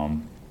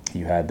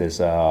 You had this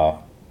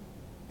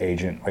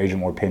Agent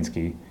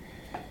Warpinski.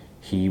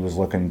 He was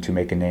looking to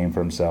make a name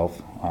for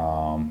himself,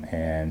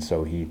 and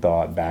so he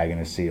thought bagging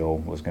a SEAL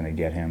was going to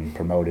get him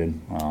promoted.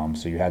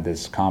 So you had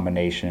this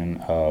combination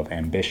of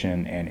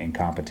ambition and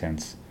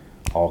incompetence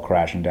all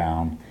crashing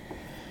down.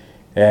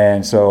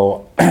 And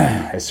so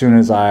as soon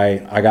as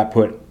I got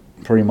put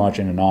pretty much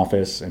in an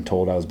office and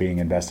told I was being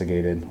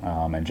investigated,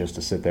 and just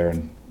to sit there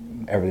and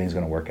everything's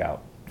going to work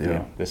out. Yeah. You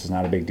know, this is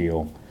not a big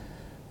deal.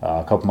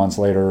 A couple months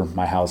later,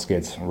 my house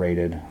gets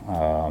raided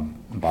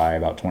by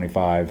about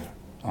 25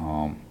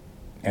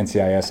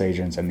 NCIS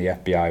agents, and the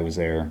FBI was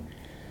there.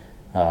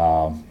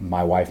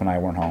 My wife and I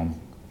weren't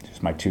home,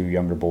 just my two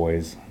younger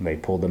boys. They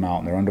pulled them out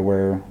in their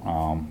underwear.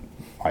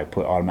 I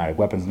put automatic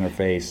weapons in their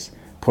face,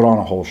 put on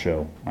a whole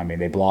show. I mean,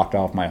 they blocked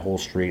off my whole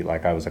street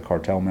like I was a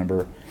cartel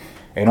member.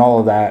 And all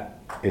of that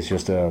is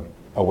just a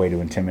way to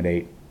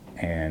intimidate,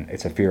 and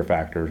it's a fear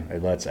factor.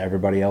 It lets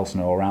everybody else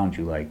know around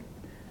you, like,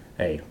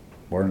 hey,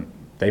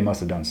 they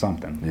must have done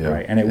something,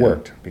 right? And it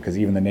worked, because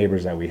even the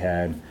neighbors that we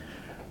had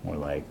were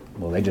like,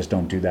 well, they just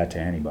don't do that to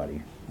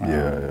anybody.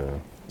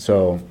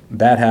 So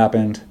that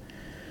happened.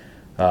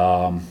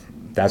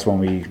 That's when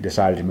we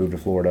decided to move to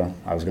Florida.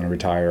 I was going to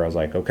retire. I was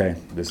like, okay,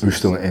 You're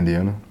still in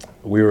Indiana?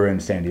 We were in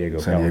San Diego,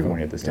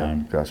 California at this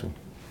time. Gotcha.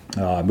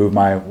 Moved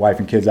my wife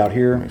and kids out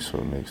here. Make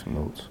some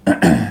notes.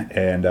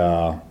 And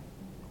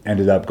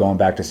ended up going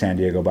back to San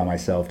Diego by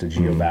myself to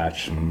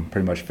geobatch,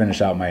 pretty much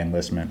finish out my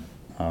enlistment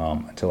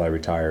until I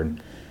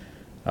retired.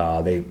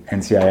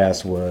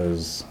 NCIS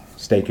was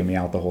staking me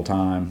out the whole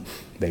time.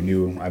 They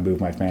knew I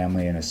moved my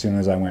family, and as soon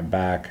as I went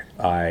back,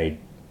 I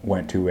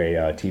went to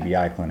a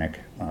TBI clinic,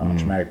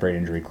 traumatic brain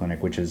injury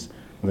clinic, which is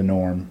the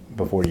norm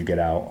before you get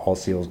out. All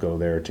SEALs go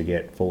there to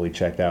get fully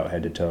checked out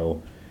head to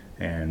toe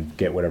and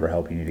get whatever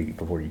help you need to get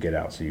before you get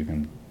out, so you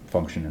can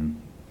function in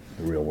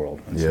the real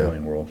world, in the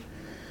civilian world.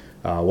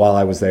 While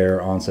I was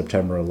there on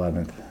September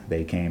 11th,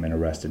 they came and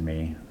arrested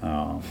me,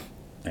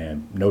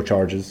 and no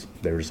charges.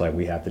 They were just like,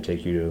 we have to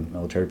take you to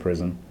military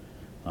prison.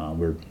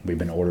 We've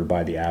been ordered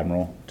by the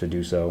admiral to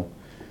do so.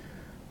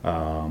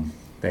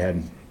 They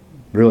had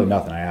really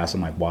nothing. I asked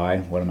them, like, why?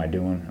 What am I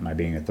doing? Am I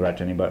being a threat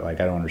to anybody?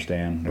 Like, I don't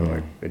understand. They were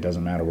like, it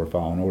doesn't matter. We're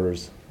following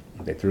orders.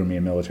 They threw me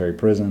in military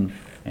prison,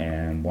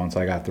 and once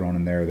I got thrown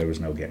in there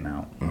was no getting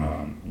out.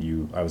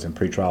 I was in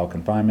pretrial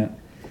confinement,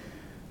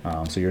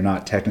 so you're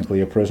not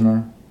technically a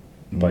prisoner,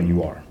 but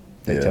you are.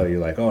 They tell you,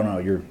 like, oh no,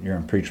 you're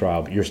in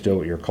pretrial, but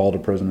you're called a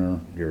prisoner.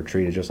 You're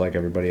treated just like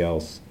everybody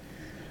else,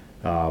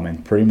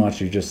 and pretty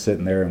much you're just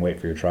sitting there and wait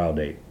for your trial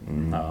date.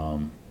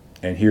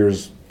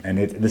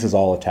 This is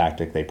all a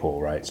tactic they pull,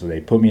 right? So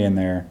they put me in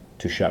there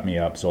to shut me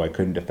up, so I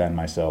couldn't defend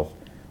myself,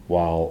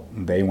 while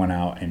they went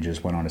out and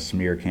just went on a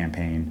smear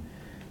campaign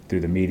through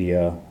the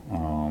media,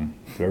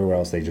 through everywhere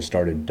else. They just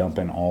started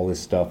dumping all this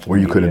stuff. Where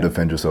you couldn't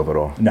defend yourself at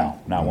all? No,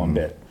 not one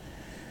bit.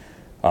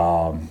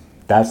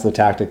 That's the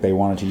tactic they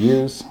wanted to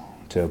use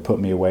to put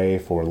me away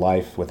for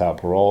life without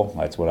parole.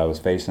 That's what I was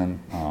facing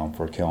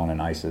for killing an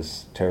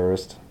ISIS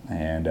terrorist.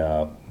 And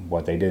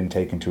what they didn't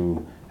take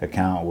into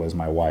account was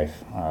my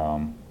wife.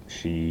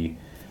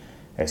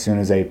 As soon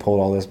as they pulled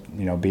all this,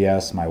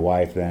 BS, my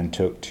wife then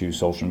took to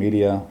social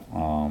media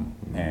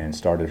and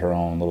started her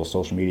own little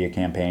social media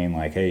campaign,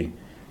 like, hey,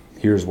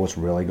 here's what's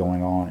really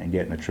going on, and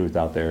getting the truth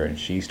out there. And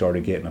she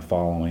started getting a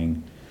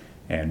following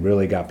and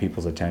really got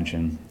people's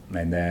attention.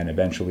 And then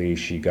eventually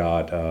she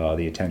got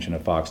the attention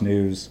of Fox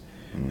News.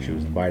 She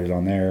was invited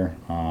on there,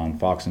 on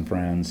Fox and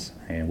Friends,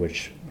 in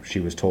which she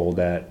was told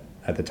that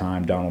at the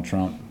time Donald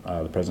Trump,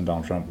 the President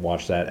Donald Trump,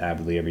 watched that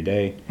avidly every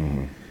day.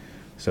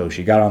 So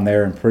she got on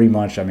there and pretty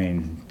much,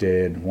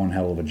 did one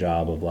hell of a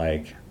job of,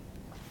 like,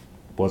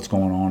 what's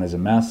going on is a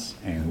mess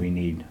and we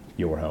need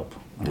your help.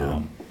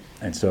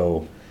 And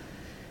so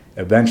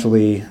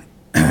eventually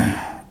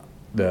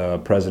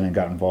the president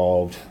got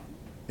involved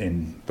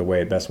in the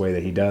best way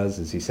that he does,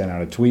 is he sent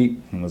out a tweet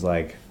and was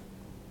like,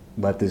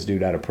 let this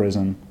dude out of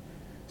prison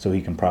so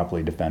he can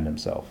properly defend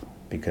himself.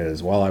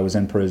 Because while I was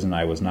in prison,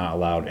 I was not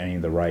allowed any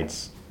of the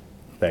rights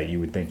that you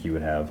would think you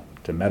would have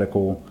to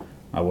medical.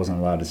 I wasn't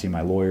allowed to see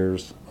my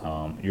lawyers.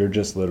 You're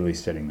just literally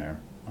sitting there,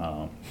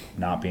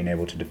 not being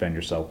able to defend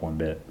yourself one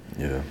bit.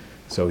 Yeah.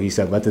 So he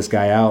said, let this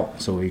guy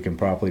out so he can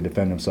properly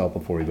defend himself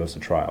before he goes to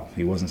trial.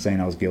 He wasn't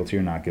saying I was guilty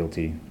or not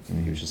guilty.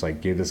 He was just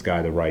like, give this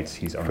guy the rights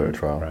he's earned. Fair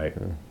trial. Right.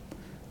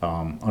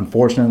 Yeah.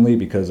 Unfortunately,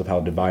 because of how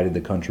divided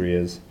the country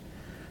is,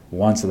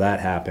 once that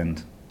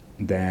happened,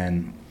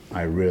 then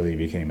I really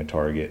became a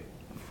target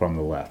from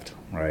the left,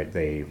 right?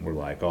 They were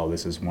like, oh,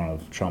 this is one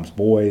of Trump's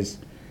boys.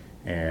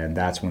 And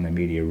that's when the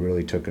media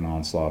really took an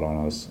onslaught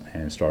on us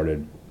and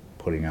started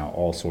putting out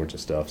all sorts of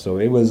stuff. So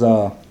it was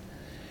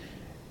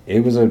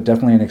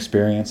definitely an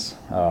experience.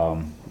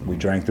 We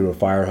drank through a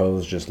fire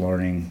hose just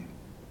learning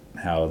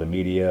how the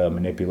media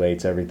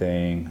manipulates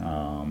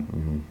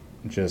everything.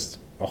 Just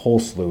a whole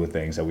slew of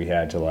things that we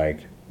had to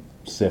like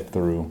sift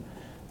through.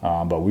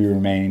 But we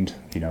remained,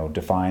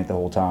 defiant the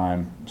whole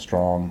time,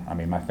 strong. I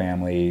mean, my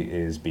family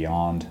is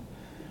beyond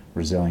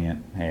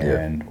resilient,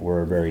 and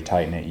we're a very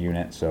tight-knit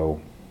unit,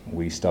 so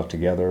we stuck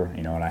together,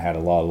 and I had a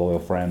lot of loyal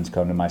friends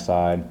come to my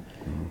side.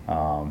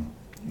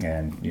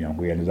 And,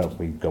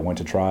 we went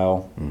to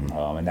trial,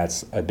 and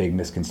that's a big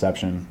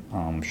misconception.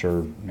 I'm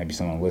sure maybe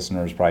some of the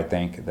listeners probably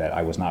think that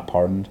I was not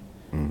pardoned,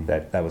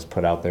 that was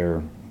put out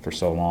there for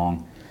so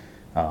long.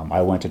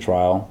 I went to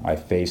trial. I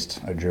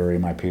faced a jury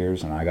of my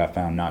peers, and I got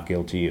found not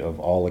guilty of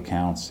all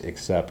accounts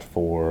except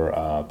for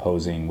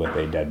posing with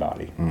a dead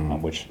body,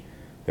 which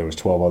there was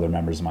 12 other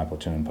members of my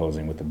platoon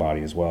posing with the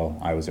body as well.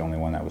 I was the only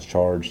one that was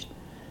charged.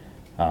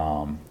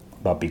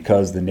 But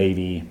because the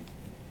Navy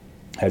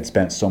had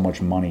spent so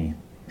much money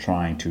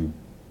trying to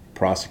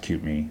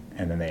prosecute me,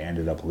 and then they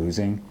ended up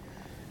losing,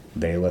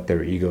 they let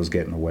their egos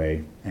get in the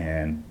way.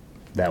 And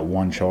that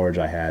one charge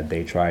I had,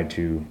 they tried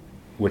to,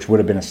 which would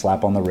have been a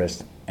slap on the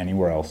wrist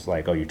anywhere else,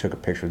 like, oh, you took a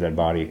picture of that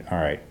body, all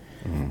right,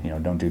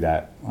 don't do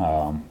that.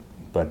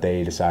 But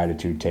they decided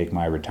to take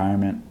my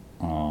retirement,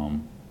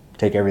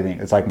 take everything.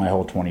 It's like my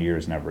whole 20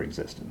 years never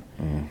existed.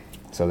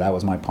 So that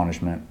was my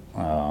punishment.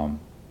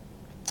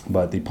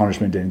 But the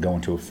punishment didn't go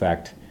into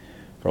effect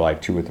for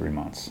like 2 or 3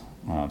 months.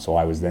 So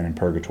I was then in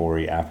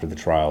purgatory after the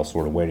trial,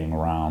 sort of waiting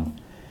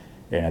around.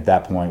 And at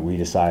that point, we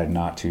decided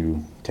not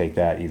to take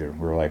that either. We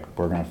were like,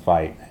 we're going to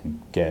fight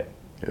and get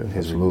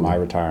my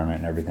retirement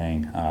and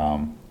everything.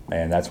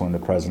 And that's when the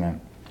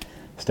president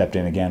stepped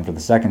in again for the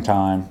second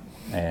time.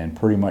 And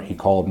pretty much he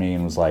called me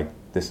and was like,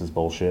 this is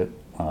bullshit.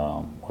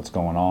 What's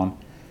going on?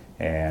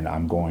 And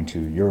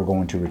you're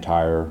going to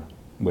retire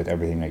with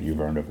everything that you've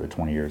earned over the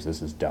 20 years.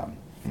 This is done.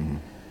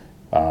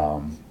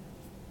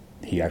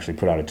 He actually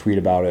put out a tweet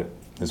about it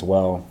as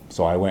well.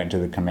 So I went into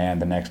the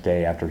command the next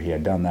day after he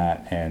had done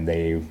that, and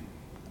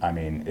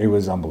it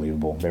was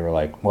unbelievable. They were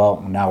like,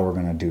 well, now we're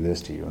going to do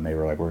this to you. And they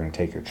were like, we're going to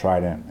take your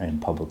trident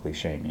and publicly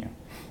shame you.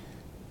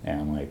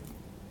 And I'm like,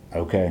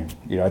 okay.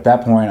 At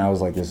that point, I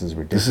was like, this is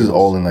ridiculous. This is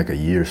all in like a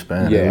year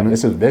span, yeah,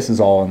 isn't it? This is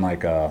all in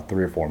like a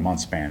 3 or 4 month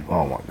span.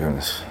 Oh, my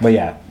goodness. But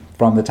yeah,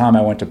 from the time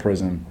I went to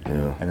prison,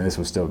 and then this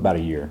was still about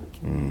a year.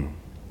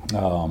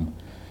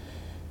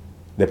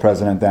 The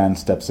president then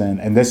steps in,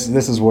 and this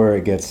is where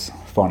it gets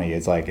funny.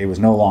 It's like it was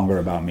no longer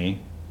about me.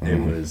 It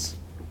was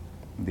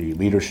the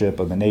leadership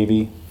of the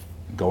Navy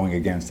going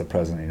against the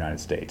president of the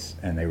United States,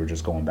 and they were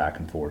just going back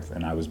and forth,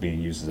 and I was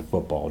being used as a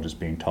football, just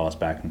being tossed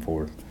back and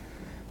forth.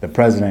 The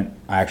president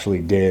actually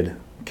did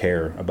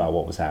care about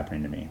what was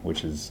happening to me,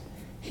 which is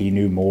he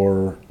knew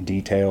more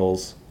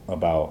details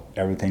about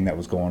everything that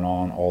was going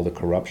on, all the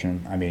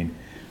corruption. I mean,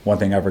 one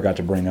thing I forgot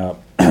to bring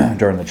up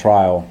during the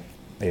trial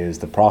is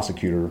the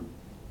prosecutor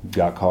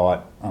got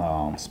caught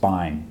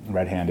spying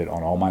red-handed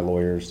on all my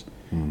lawyers.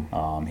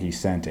 He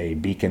sent a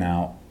beacon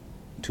out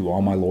to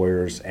all my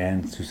lawyers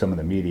and to some of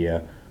the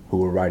media who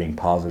were writing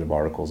positive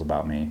articles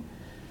about me.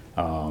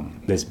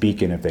 This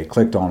beacon, if they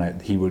clicked on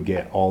it, he would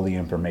get all the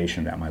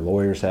information that my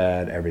lawyers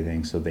had,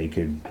 everything, so they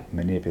could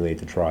manipulate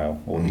the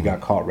trial. Well, he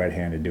got caught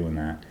red-handed doing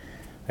that.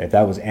 If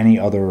that was any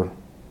other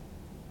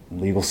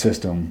legal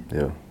system,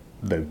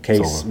 the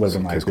case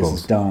wasn't like, this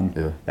is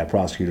done, that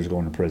prosecutor's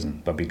going to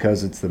prison. But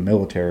because it's the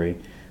military,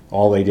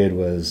 all they did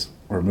was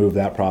remove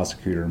that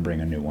prosecutor and bring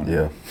a new one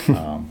in.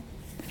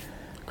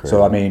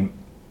 So, I mean,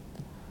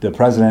 the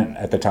president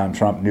at the time,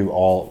 Trump, knew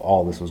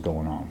all this was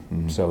going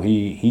on. So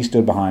he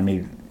stood behind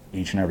me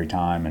each and every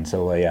time. And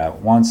so,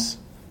 once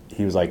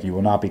he was like, you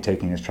will not be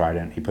taking his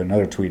trident, he put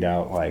another tweet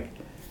out, like,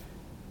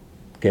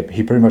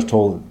 he pretty much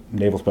told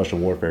Naval Special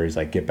Warfare, he's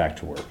like, get back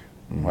to work.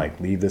 Like,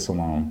 leave this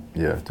alone.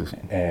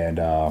 And,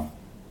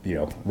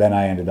 then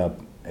I ended up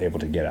able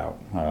to get out.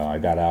 I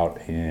got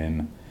out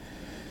in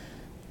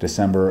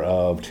December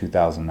of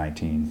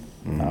 2019,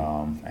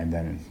 and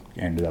then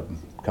ended up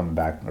coming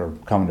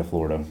to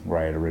Florida, where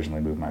I had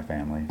originally moved my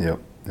family.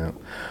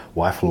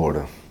 Why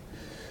Florida?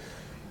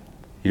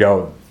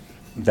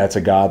 That's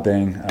a God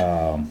thing.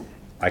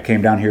 I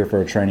came down here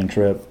for a training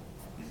trip,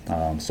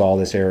 saw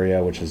this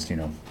area, which is,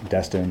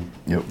 Destin.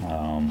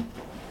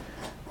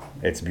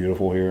 it's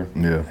beautiful here.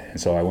 Yeah. And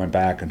so I went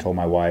back and told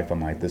my wife,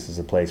 I'm like, this is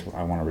a place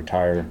I want to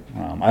retire.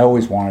 I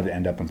always wanted to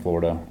end up in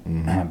Florida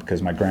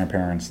because my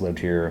grandparents lived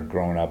here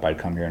growing up. I'd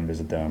come here and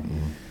visit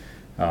them.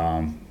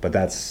 But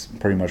that's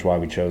pretty much why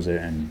we chose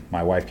it. And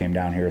my wife came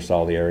down here,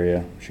 saw the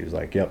area. She was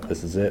like, yep,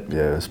 this is it.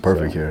 Yeah, it's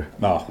perfect here.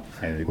 Oh.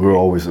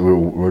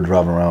 We're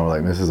driving around, we're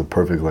like, this is a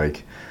perfect,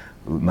 like,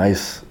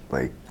 nice,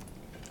 like,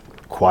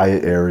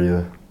 quiet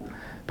area.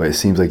 But it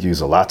seems like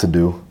there's a lot to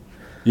do.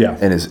 Yeah.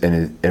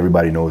 And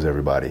everybody knows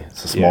everybody.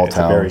 It's a small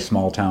town. It's a very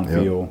small town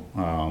feel.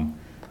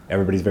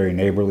 Everybody's very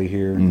neighborly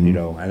here, you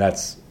know, and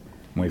that's,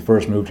 when we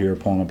first moved here,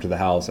 pulling up to the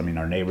house, I mean,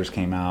 our neighbors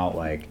came out,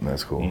 like,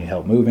 that's cool. You need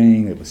help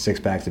moving. It was 6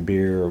 packs of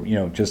beer, you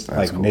know, just that's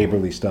like cool.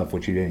 neighborly stuff,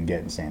 which you didn't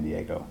get in San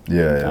Diego.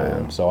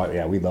 Yeah.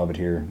 So, we love it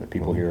here. The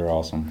people here are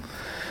awesome.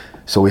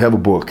 So we have a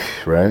book,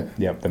 right?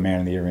 Yep, The Man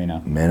in the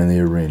Arena. Man in the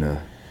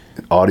Arena.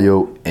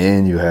 Audio,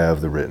 and you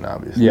have the written,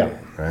 obviously. Yeah.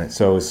 Right?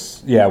 So,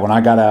 when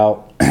I got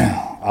out,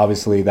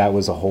 obviously that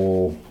was a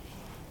whole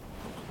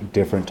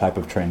different type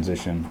of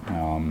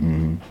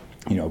transition.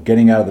 You know,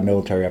 getting out of the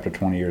military after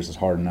 20 years is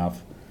hard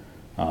enough.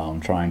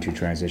 Trying to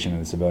transition to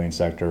the civilian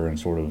sector and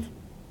sort of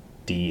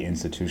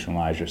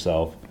de-institutionalize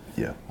yourself.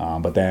 Yeah.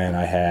 But then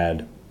I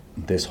had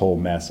this whole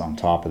mess on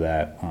top of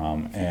that.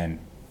 And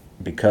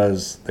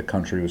because the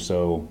country was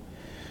so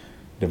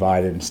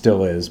divided and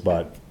still is,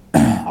 but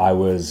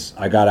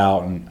I got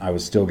out and I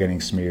was still getting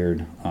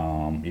smeared.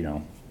 You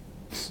know,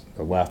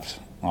 the left,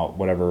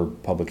 whatever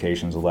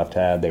publications the left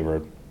had, they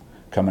were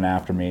coming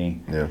after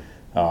me. Yeah.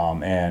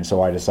 And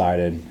so I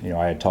decided, you know,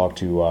 I had talked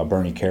to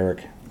Bernie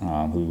Carrick,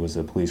 who was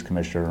the police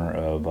commissioner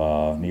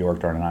of New York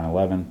during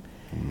 9/11.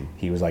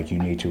 He was like, you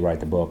need to write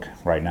the book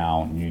right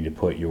now. You need to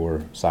put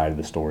your side of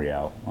the story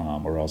out,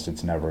 or else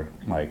it's never,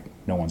 like,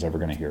 no one's ever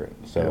going to hear it.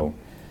 So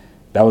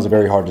that was a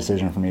very hard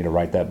decision for me to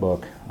write that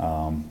book,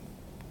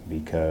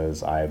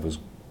 because I was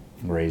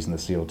raised in the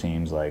SEAL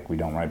teams, like, we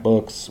don't write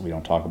books, we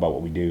don't talk about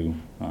what we do,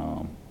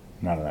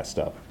 none of that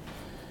stuff.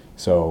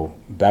 So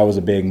that was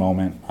a big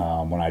moment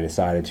when I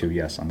decided to,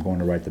 yes, I'm going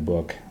to write the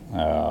book.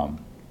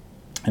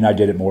 And I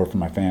did it more for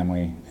my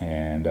family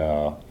and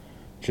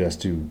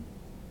just to,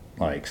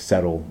 like,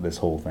 settle this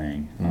whole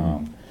thing.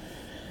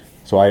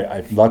 So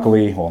I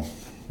luckily or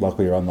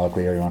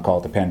unluckily, or you want to call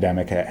it, the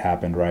pandemic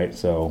happened, right?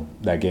 So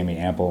that gave me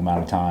ample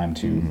amount of time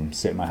to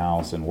sit in my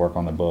house and work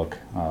on the book.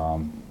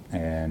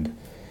 And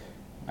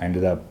I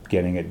ended up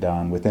getting it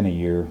done within a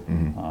year,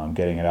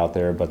 getting it out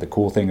there. But the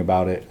cool thing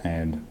about it,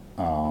 and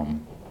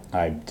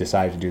I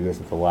decided to do this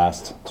at the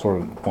last,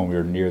 sort of when we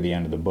were near the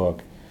end of the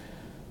book,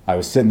 I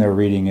was sitting there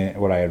reading it,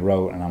 what I had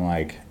wrote, and I'm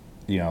like,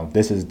 you know,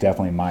 this is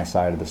definitely my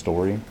side of the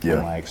story. Yeah.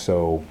 And like,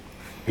 so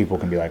people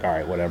can be like, all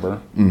right,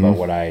 whatever. But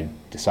what I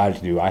decided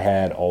to do, I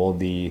had all of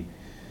the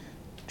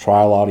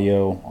trial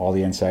audio, all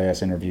the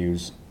NCIS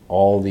interviews,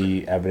 all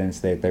the evidence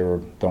that they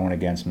were throwing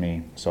against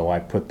me. So I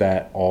put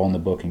that all in the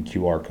book in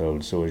QR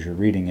code. So as you're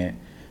reading it,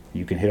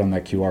 you can hit on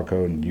that QR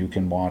code and you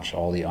can watch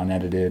all the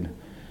unedited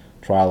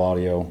trial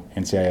audio,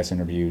 NCIS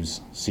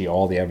interviews, see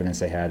all the evidence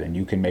they had, and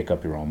you can make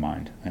up your own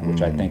mind, and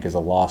which I think is a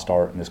lost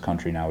art in this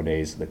country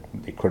nowadays, the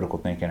critical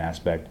thinking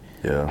aspect.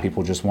 Yeah.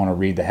 People just want to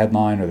read the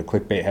headline or the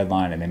clickbait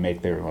headline, and they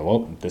make their,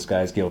 well, this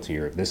guy's guilty,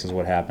 or this is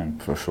what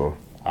happened. For sure.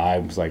 I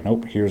was like,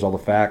 nope, here's all the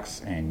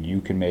facts, and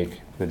you can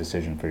make the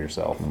decision for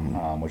yourself,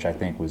 which I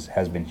think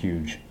has been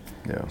huge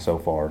so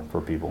far for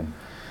people.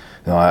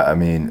 No, I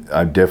mean,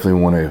 I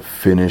definitely want to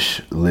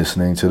finish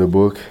listening to the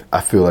book.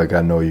 I feel like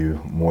I know you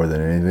more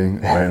than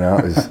anything right now.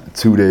 It's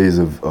 2 days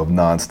of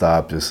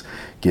nonstop, just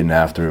getting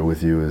after it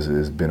with you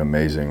has been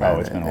amazing.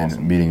 Oh, it's been awesome.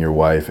 And meeting your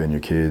wife and your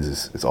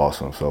kids it's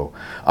awesome. So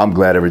I'm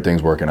glad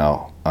everything's working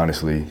out,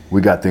 honestly.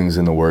 We got things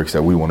in the works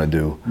that we want to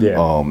do.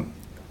 Yeah.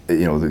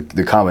 You know,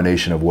 the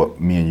combination of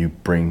what me and you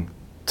bring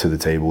to the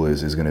table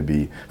is going to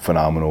be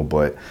phenomenal.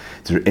 But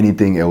is there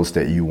anything else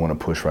that you want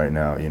to push right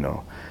now, you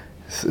know?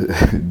 Say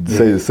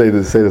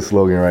the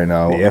slogan right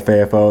now. The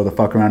FAFO, the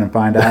fuck around and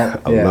find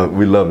out.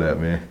 We love that,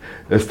 man.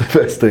 That's the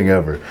best thing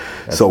ever.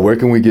 So where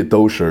can we get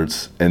those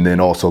shirts, and then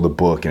also the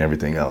book and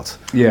everything else?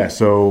 Yeah,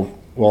 so,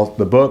 well,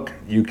 the book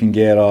you can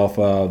get off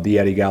of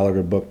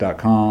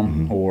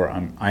theeddieGallagherbook.com or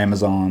on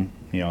Amazon.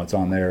 You know, it's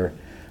on there.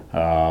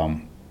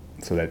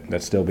 So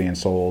that's still being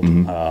sold.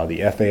 The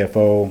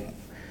FAFO,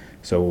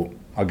 so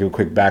I'll give a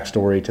quick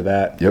backstory to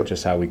that,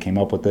 just how we came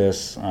up with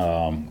this. You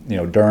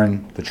know,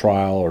 during the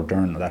trial or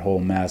during that whole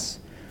mess,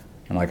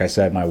 and like I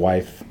said, my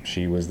wife,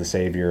 she was the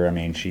savior. I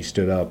mean, she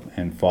stood up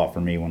and fought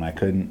for me when I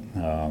couldn't,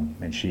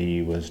 and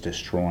she was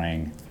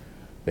destroying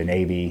the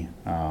Navy,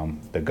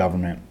 the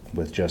government,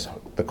 with just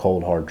the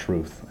cold, hard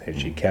truth. And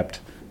she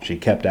kept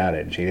at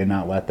it. She did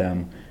not let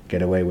them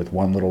get away with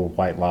one little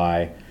white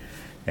lie.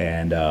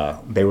 And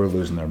they were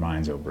losing their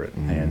minds over it.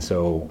 And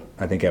so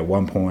I think at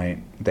one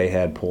point they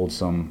had pulled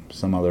some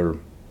other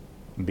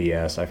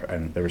BS.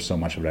 And there was so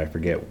much of it, I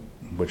forget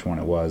which one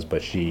it was.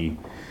 But she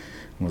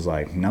was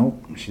like,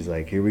 nope. She's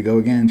like, here we go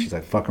again. She's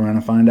like, fuck around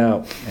and find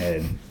out.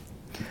 And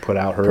put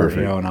out her,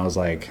 you know, and I was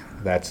like,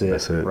 that's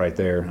it right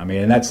there. I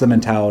mean, and that's the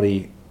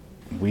mentality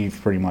we've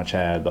pretty much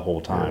had the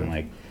whole time.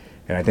 Like,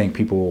 And I think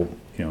people,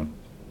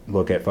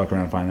 look at fuck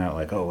around and find out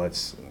like, oh,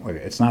 it's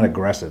not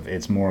aggressive.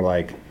 It's more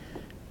like,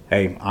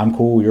 hey, I'm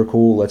cool, you're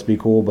cool, let's be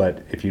cool.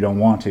 But if you don't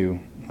want to,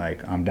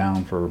 like, I'm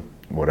down for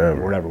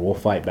whatever. We'll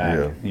fight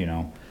back,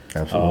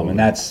 Absolutely. And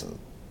that's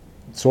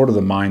sort of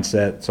the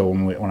mindset. So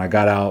when I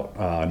got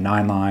out,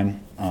 Nine Line,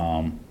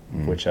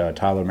 which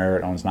Tyler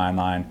Merritt owns Nine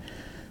Line,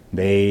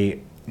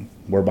 they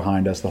were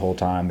behind us the whole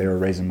time. They were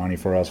raising money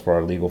for us for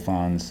our legal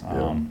funds,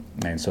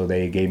 and so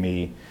they gave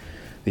me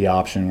the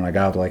option when I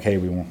got out, like, hey,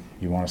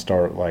 you want to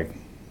start like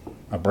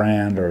a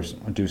brand or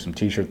do some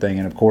t-shirt thing.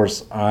 And of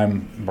course,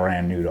 I'm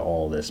brand new to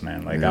all this,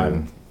 man. Like,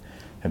 I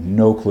have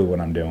no clue what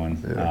I'm doing,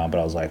 but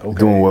I was like, okay,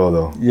 doing well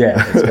though.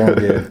 Yeah, it's going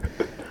good.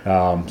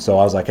 So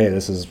I was like, hey,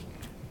 this is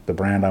the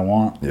brand I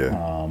want.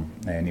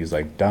 And he was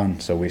like, done.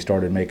 So we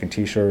started making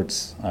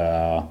t-shirts,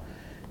 and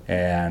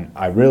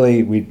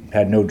we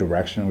had no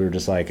direction. We were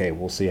just like, hey,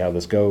 we'll see how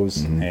this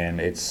goes. And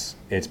it's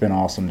been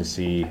awesome to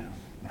see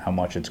how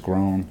much it's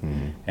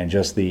grown, and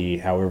just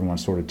how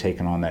everyone's sort of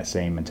taken on that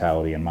same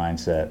mentality and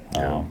mindset.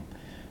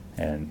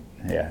 And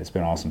it's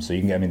been awesome. So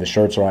you can the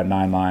shirts are at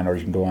Nine Line, or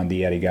you can go on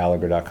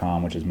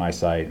theeddie.gallagher.com, which is my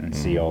site, and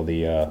see all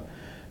the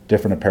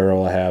different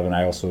apparel I have. And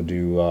I also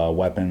do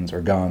weapons or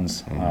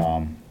guns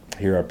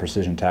here at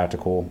Precision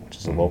Tactical, which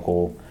is a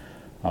local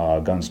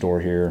gun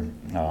store here.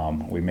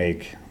 We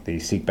make the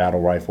Seek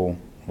Battle Rifle,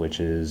 which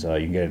is you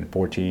can get it in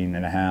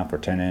 14.5 or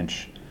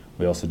 10-inch.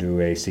 We also do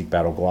a Seek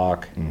Battle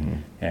Glock,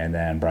 and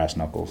then brass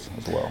knuckles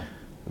as well.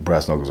 The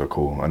brass knuckles are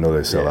cool. I know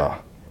they sell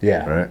out.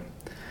 Yeah. Right?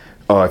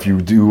 If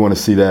you do want to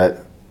see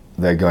that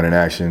gun in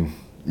action,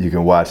 you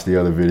can watch the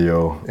other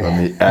video of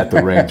me at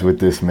the range with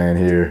this man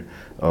here.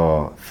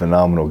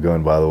 Phenomenal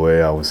gun, by the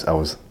way. I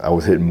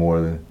was hitting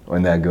more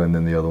on that gun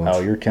than the other ones.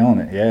 Oh, you're killing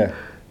it, yeah.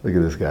 Look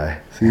at this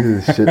guy. See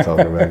this shit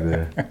talker back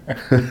there.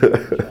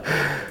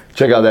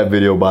 Check out that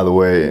video, by the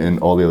way, and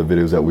all the other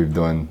videos that we've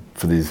done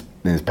for these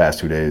past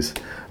 2 days.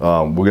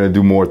 We're going to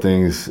do more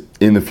things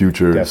in the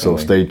future, Definitely. So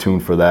stay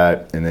tuned for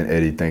that. And then,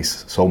 Eddie,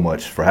 thanks so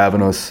much for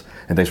having us,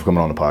 and thanks for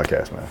coming on the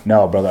podcast, man.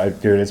 No, brother,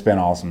 dude, it's been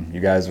awesome. You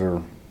guys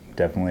are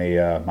definitely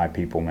my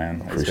people,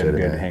 man. It's Appreciate been it,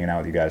 good man. hanging out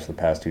with you guys for the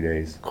past 2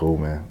 days. Cool,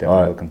 man.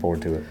 Definitely looking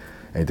forward to it.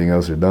 Anything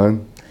else you're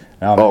done?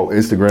 No,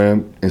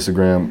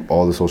 Instagram,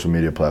 all the social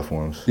media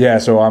platforms. Yeah,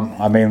 so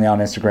I'm mainly on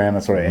Instagram.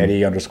 That's sort of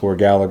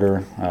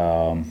Eddie_Gallagher.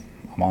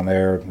 I'm on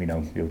there,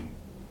 you'll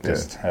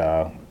just,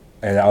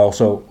 and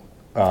also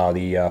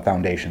the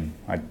foundation.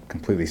 I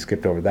completely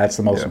skipped over. That's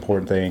the most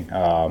important thing.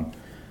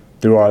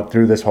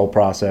 Through this whole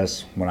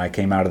process, when I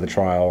came out of the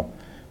trial,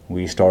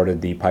 we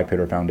started the Pipe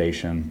Hitter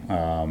Foundation,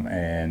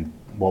 and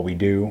what we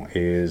do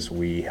is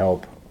we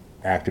help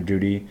active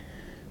duty,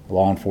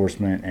 law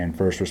enforcement, and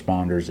first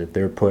responders if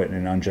they're put in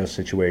an unjust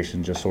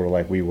situation, just sort of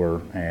like we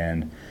were,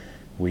 and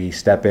we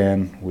step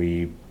in,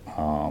 we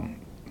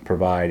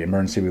provide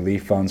emergency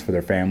relief funds for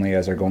their family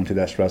as they're going through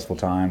that stressful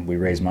time. We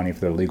raise money for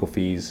their legal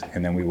fees,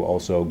 and then we will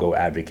also go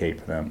advocate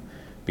for them,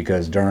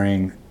 because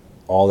during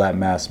all that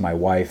mess, my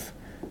wife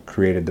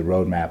created the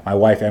roadmap. My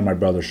wife and my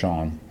brother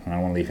Sean, and I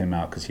don't want to leave him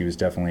out because he was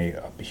definitely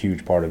a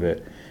huge part of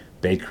it.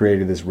 They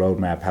created this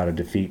roadmap how to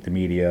defeat the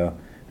media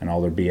and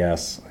all their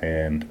BS,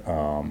 and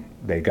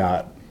they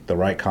got the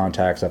right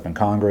contacts up in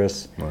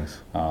Congress. Nice.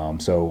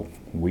 So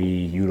we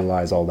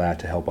utilize all that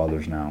to help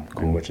others now,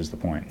 which is the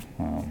point.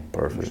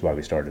 Perfect. Which is why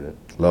we started it.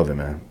 Love it,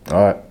 man.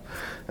 All right.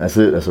 That's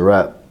it. That's a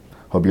wrap.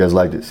 Hope you guys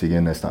liked it. See you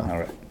again next time. All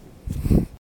right.